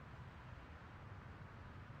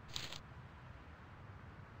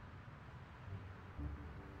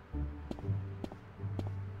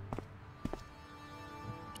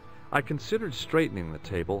 I considered straightening the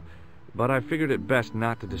table, but I figured it best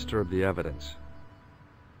not to disturb the evidence.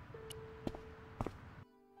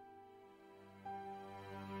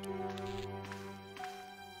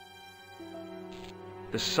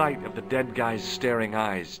 The sight of the dead guy's staring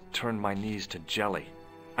eyes turned my knees to jelly.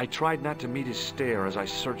 I tried not to meet his stare as I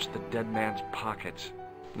searched the dead man's pockets.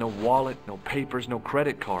 No wallet, no papers, no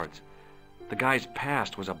credit cards. The guy's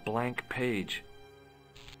past was a blank page.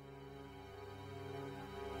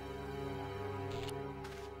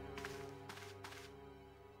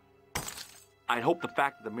 I'd hoped the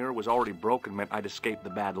fact that the mirror was already broken meant I'd escaped the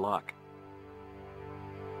bad luck.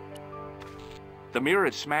 The mirror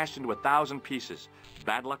had smashed into 1,000 pieces.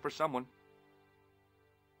 Bad luck for someone.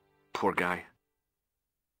 Poor guy.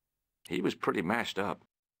 He was pretty mashed up.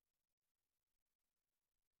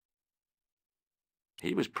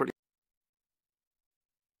 He was pretty...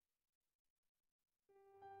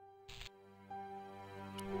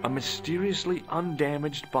 A mysteriously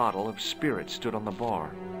undamaged bottle of spirit stood on the bar.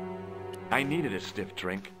 I needed a stiff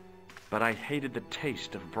drink, but I hated the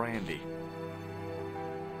taste of brandy.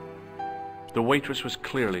 The waitress was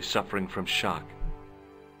clearly suffering from shock.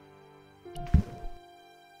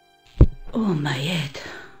 Oh, my head.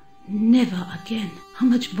 Never again. How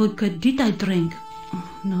much vodka did I drink?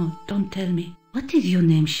 Oh, no, don't tell me. What is your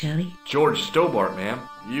name, Sherry? George Stobart, ma'am.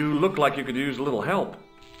 You look like you could use a little help.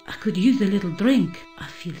 I could use a little drink. I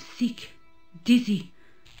feel sick, dizzy,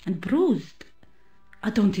 and bruised. I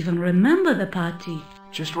don't even remember the party.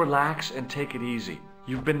 Just relax and take it easy.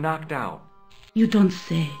 You've been knocked out. You don't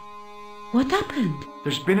say. What happened?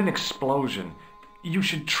 There's been an explosion. You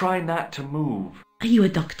should try not to move. Are you a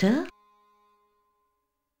doctor?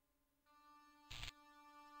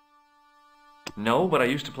 No, but I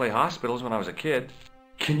used to play hospitals when I was a kid.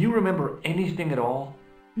 Can you remember anything at all?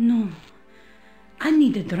 No. I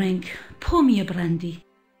need a drink. Pour me a brandy.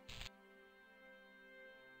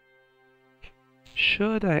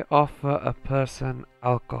 Should I offer a person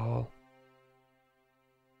alcohol?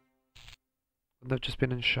 They've just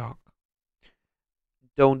been in shock.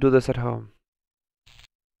 Don't do this at home.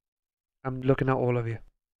 I'm looking at all of you.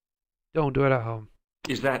 Don't do it at home.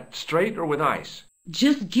 Is that straight or with ice?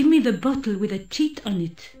 Just give me the bottle with a teat on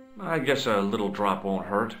it. I guess a little drop won't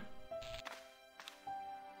hurt.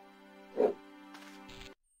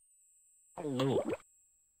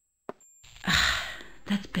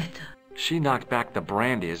 That's better. She knocked back the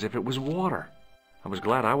brandy as if it was water. I was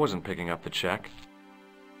glad I wasn't picking up the check.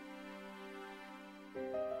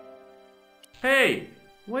 Hey,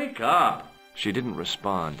 wake up! She didn't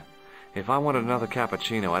respond. If I wanted another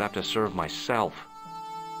cappuccino, I'd have to serve myself.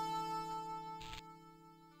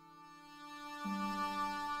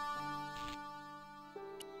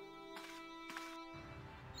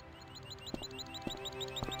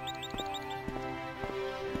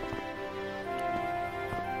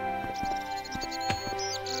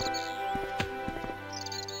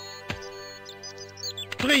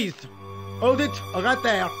 Please, hold it right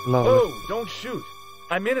there. Lovely. Oh, don't shoot.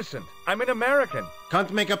 I'm innocent. I'm an American.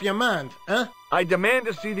 Can't make up your mind, huh? I demand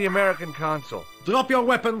to see the American consul. Drop your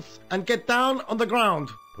weapons and get down on the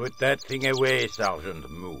ground. Put that thing away, Sergeant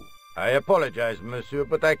Moo. I apologize, monsieur,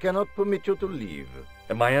 but I cannot permit you to leave.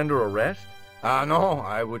 Am I under arrest? Ah, no,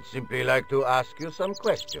 I would simply like to ask you some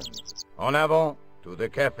questions. En avant, to the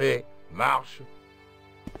café, marche.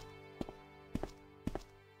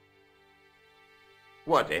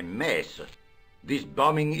 What a mess. This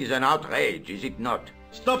bombing is an outrage, is it not?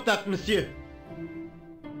 Stop that, monsieur.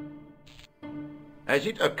 Has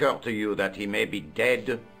it occurred to you that he may be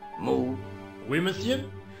dead, Moo? Oui, monsieur.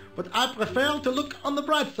 But I prefer to look on the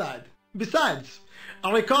bright side. Besides,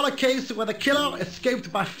 I recall a case where the killer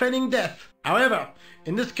escaped by feigning death. However,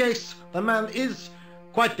 in this case, the man is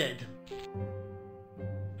quite dead.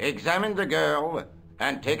 Examine the girl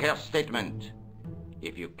and take her statement,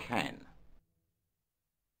 if you can.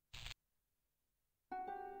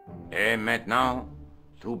 Et maintenant,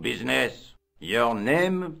 to business. Your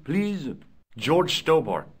name, please? George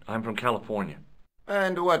Stobart. I'm from California.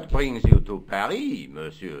 And what brings you to Paris,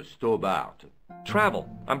 Monsieur Stobart? Travel.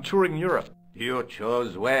 I'm touring Europe. You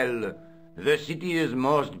chose well. The city is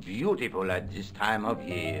most beautiful at this time of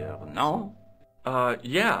year, no?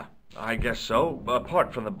 Yeah, I guess so,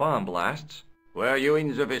 apart from the bomb blasts. Were you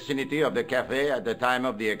in the vicinity of the cafe at the time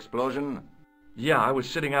of the explosion? Yeah, I was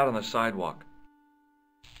sitting out on the sidewalk.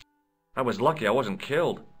 I was lucky I wasn't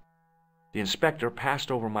killed. The inspector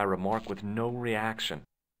passed over my remark with no reaction.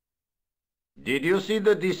 Did you see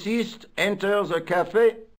the deceased enter the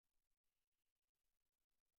cafe?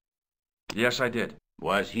 Yes, I did.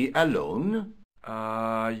 Was he alone?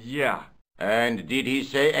 Yeah. And did he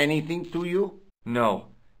say anything to you? No,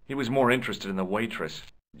 he was more interested in the waitress.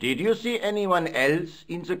 Did you see anyone else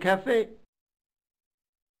in the cafe?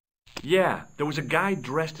 Yeah, there was a guy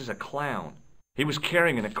dressed as a clown. He was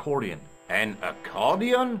carrying an accordion. An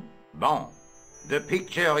accordion? Bon. The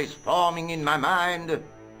picture is forming in my mind,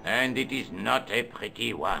 and it is not a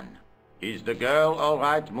pretty one. Is the girl all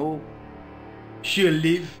right, Moo? She'll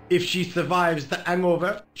live if she survives the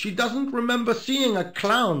hangover. She doesn't remember seeing a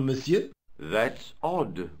clown, monsieur. That's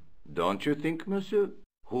odd, don't you think, monsieur?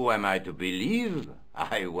 Who am I to believe,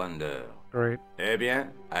 I wonder? Great. Eh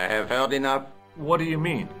bien, I have heard enough. What do you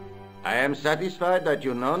mean? I am satisfied that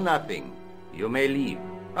you know nothing. You may leave.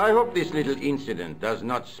 I hope this little incident does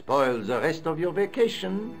not spoil the rest of your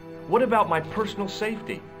vacation. What about my personal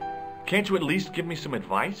safety? Can't you at least give me some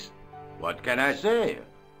advice? What can I say?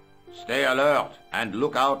 Stay alert and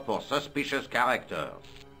look out for suspicious characters.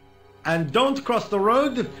 And don't cross the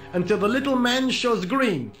road until the little man shows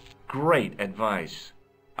green. Great advice.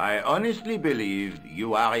 I honestly believe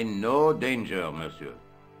you are in no danger, monsieur.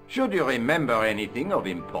 Should you remember anything of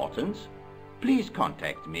importance, please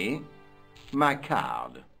contact me. My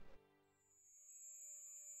card.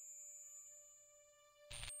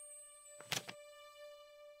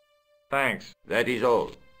 Thanks. That is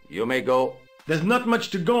all. You may go. There's not much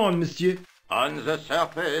to go on, monsieur. On the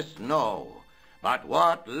surface, no. But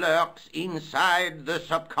what lurks inside the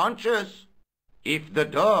subconscious? If the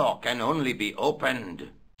door can only be opened.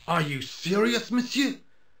 Are you serious, monsieur?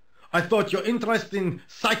 I thought your interest in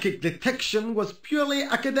psychic detection was purely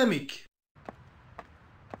academic.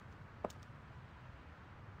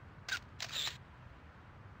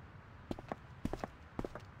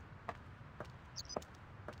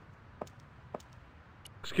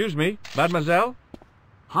 Excuse me, mademoiselle?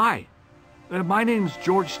 Hi. My name's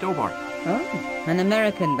George Stobart. Oh, an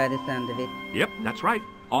American by the sound of it. Yep, that's right.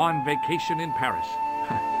 On vacation in Paris.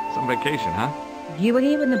 Some vacation, huh? You were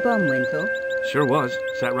here when the bomb went off? Sure was.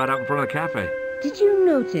 Sat right out in front of the cafe. Did you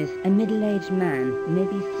notice a middle-aged man,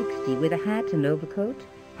 maybe 60, with a hat and overcoat?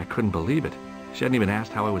 I couldn't believe it. She hadn't even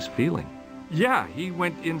asked how I was feeling. Yeah, he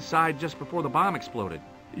went inside just before the bomb exploded.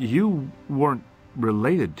 You weren't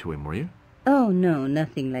related to him, were you? Oh, no,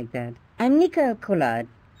 nothing like that. I'm Nicole Collard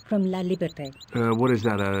from La Liberté. What is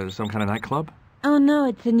that, some kind of nightclub? Oh, no,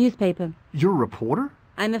 it's a newspaper. You're a reporter?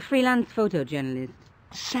 I'm a freelance photojournalist.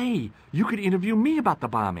 Say, you could interview me about the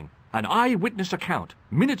bombing. An eyewitness account,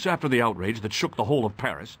 minutes after the outrage that shook the whole of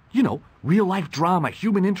Paris. You know, real-life drama,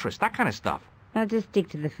 human interest, that kind of stuff. I'll just stick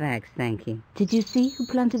to the facts, thank you. Did you see who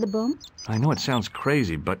planted the bomb? I know it sounds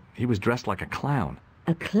crazy, but he was dressed like a clown.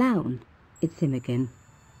 A clown? It's him again.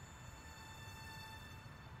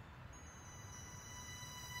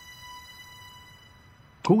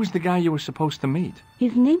 Who was the guy you were supposed to meet?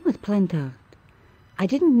 His name was Plantard. I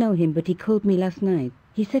didn't know him, but he called me last night.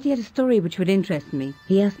 He said he had a story which would interest me.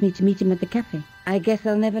 He asked me to meet him at the cafe. I guess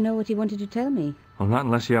I'll never know what he wanted to tell me. Well, not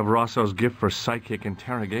unless you have Rosso's gift for psychic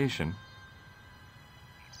interrogation.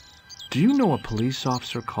 Do you know a police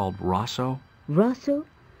officer called Rosso? Rosso?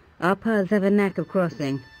 Our paths have a knack of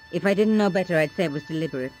crossing. If I didn't know better, I'd say it was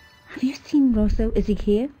deliberate. Have you seen Rosso? Is he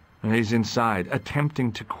here? He's inside,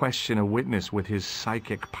 attempting to question a witness with his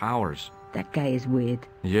psychic powers. That guy is weird.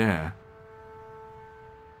 Yeah.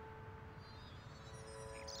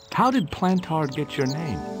 How did Plantard get your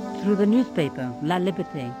name? Through the newspaper, La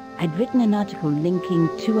Liberté. I'd written an article linking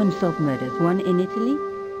two unsolved murders, one in Italy,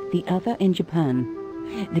 the other in Japan.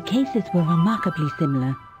 The cases were remarkably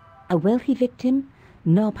similar. A wealthy victim,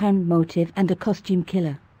 no apparent motive, and a costume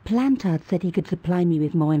killer. Plantard said he could supply me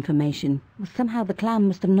with more information. Somehow the clown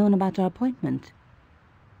must have known about our appointment.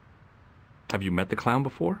 Have you met the clown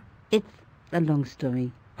before? It's a long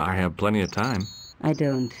story. I have plenty of time. I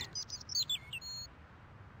don't.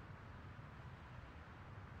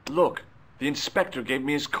 Look, the inspector gave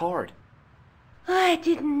me his card. I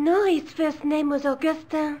didn't know his first name was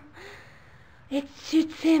Augustin. It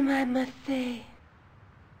suits him, I must say.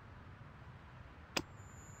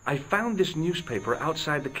 I found this newspaper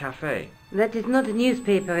outside the cafe. That is not a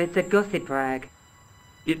newspaper, it's a gossip rag.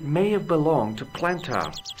 It may have belonged to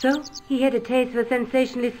Plantard. So, he had a taste for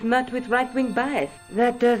sensationalist smut with right-wing bias.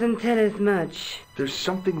 That doesn't tell us much. There's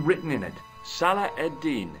something written in it. Salah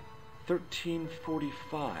Eddin,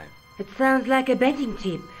 1345. It sounds like a betting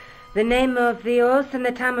tip. The name of the horse and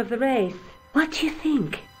the time of the race. What do you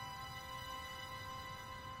think?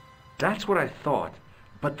 That's what I thought,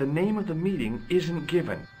 but the name of the meeting isn't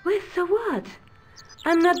given. Well, so what?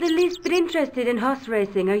 I'm not the least bit interested in horse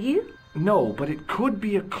racing, are you? No, but it could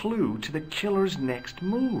be a clue to the killer's next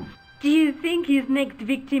move. Do you think his next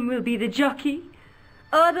victim will be the jockey?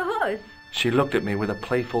 Or the horse? She looked at me with a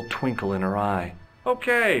playful twinkle in her eye.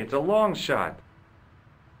 Okay, it's a long shot.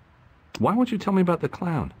 Why won't you tell me about the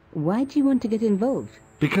clown? Why do you want to get involved?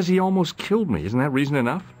 Because he almost killed me. Isn't that reason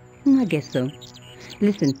enough? I guess so.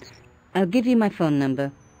 Listen, I'll give you my phone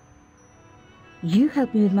number. You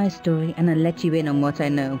help me with my story and I'll let you in on what I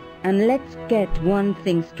know. And let's get one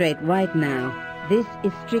thing straight right now. This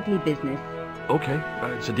is strictly business. Okay,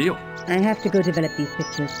 it's a deal. I have to go develop these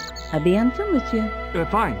pictures. I'll be on phone with you.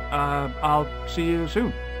 Fine. I'll see you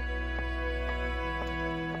soon.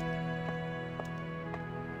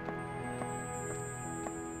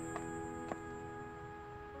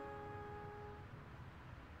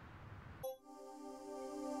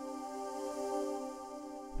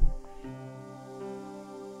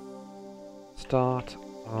 Start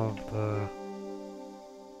of the...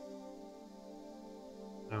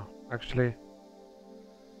 No, actually...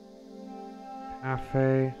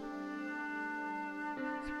 Cafe...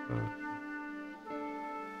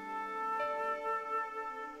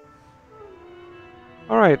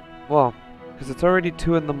 Alright, well, because it's already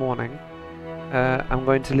 2 in the morning, I'm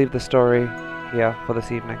going to leave the story here for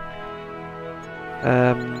this evening.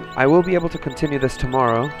 I will be able to continue this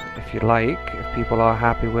tomorrow, if you like, if people are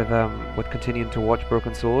happy with continuing to watch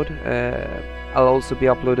Broken Sword. I'll also be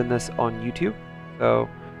uploading this on YouTube, so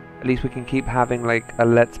at least we can keep having like a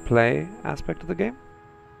let's play aspect of the game.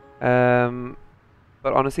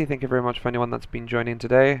 But honestly, thank you very much for anyone that's been joining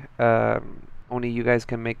today. Only you guys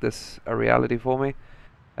can make this a reality for me.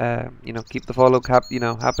 You know, keep the follow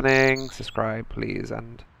happening, subscribe please,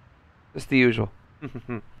 and just the usual.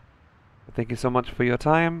 Thank you so much for your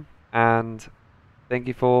time, and thank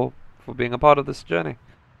you for being a part of this journey.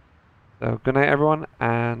 So good night everyone,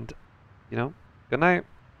 and good night.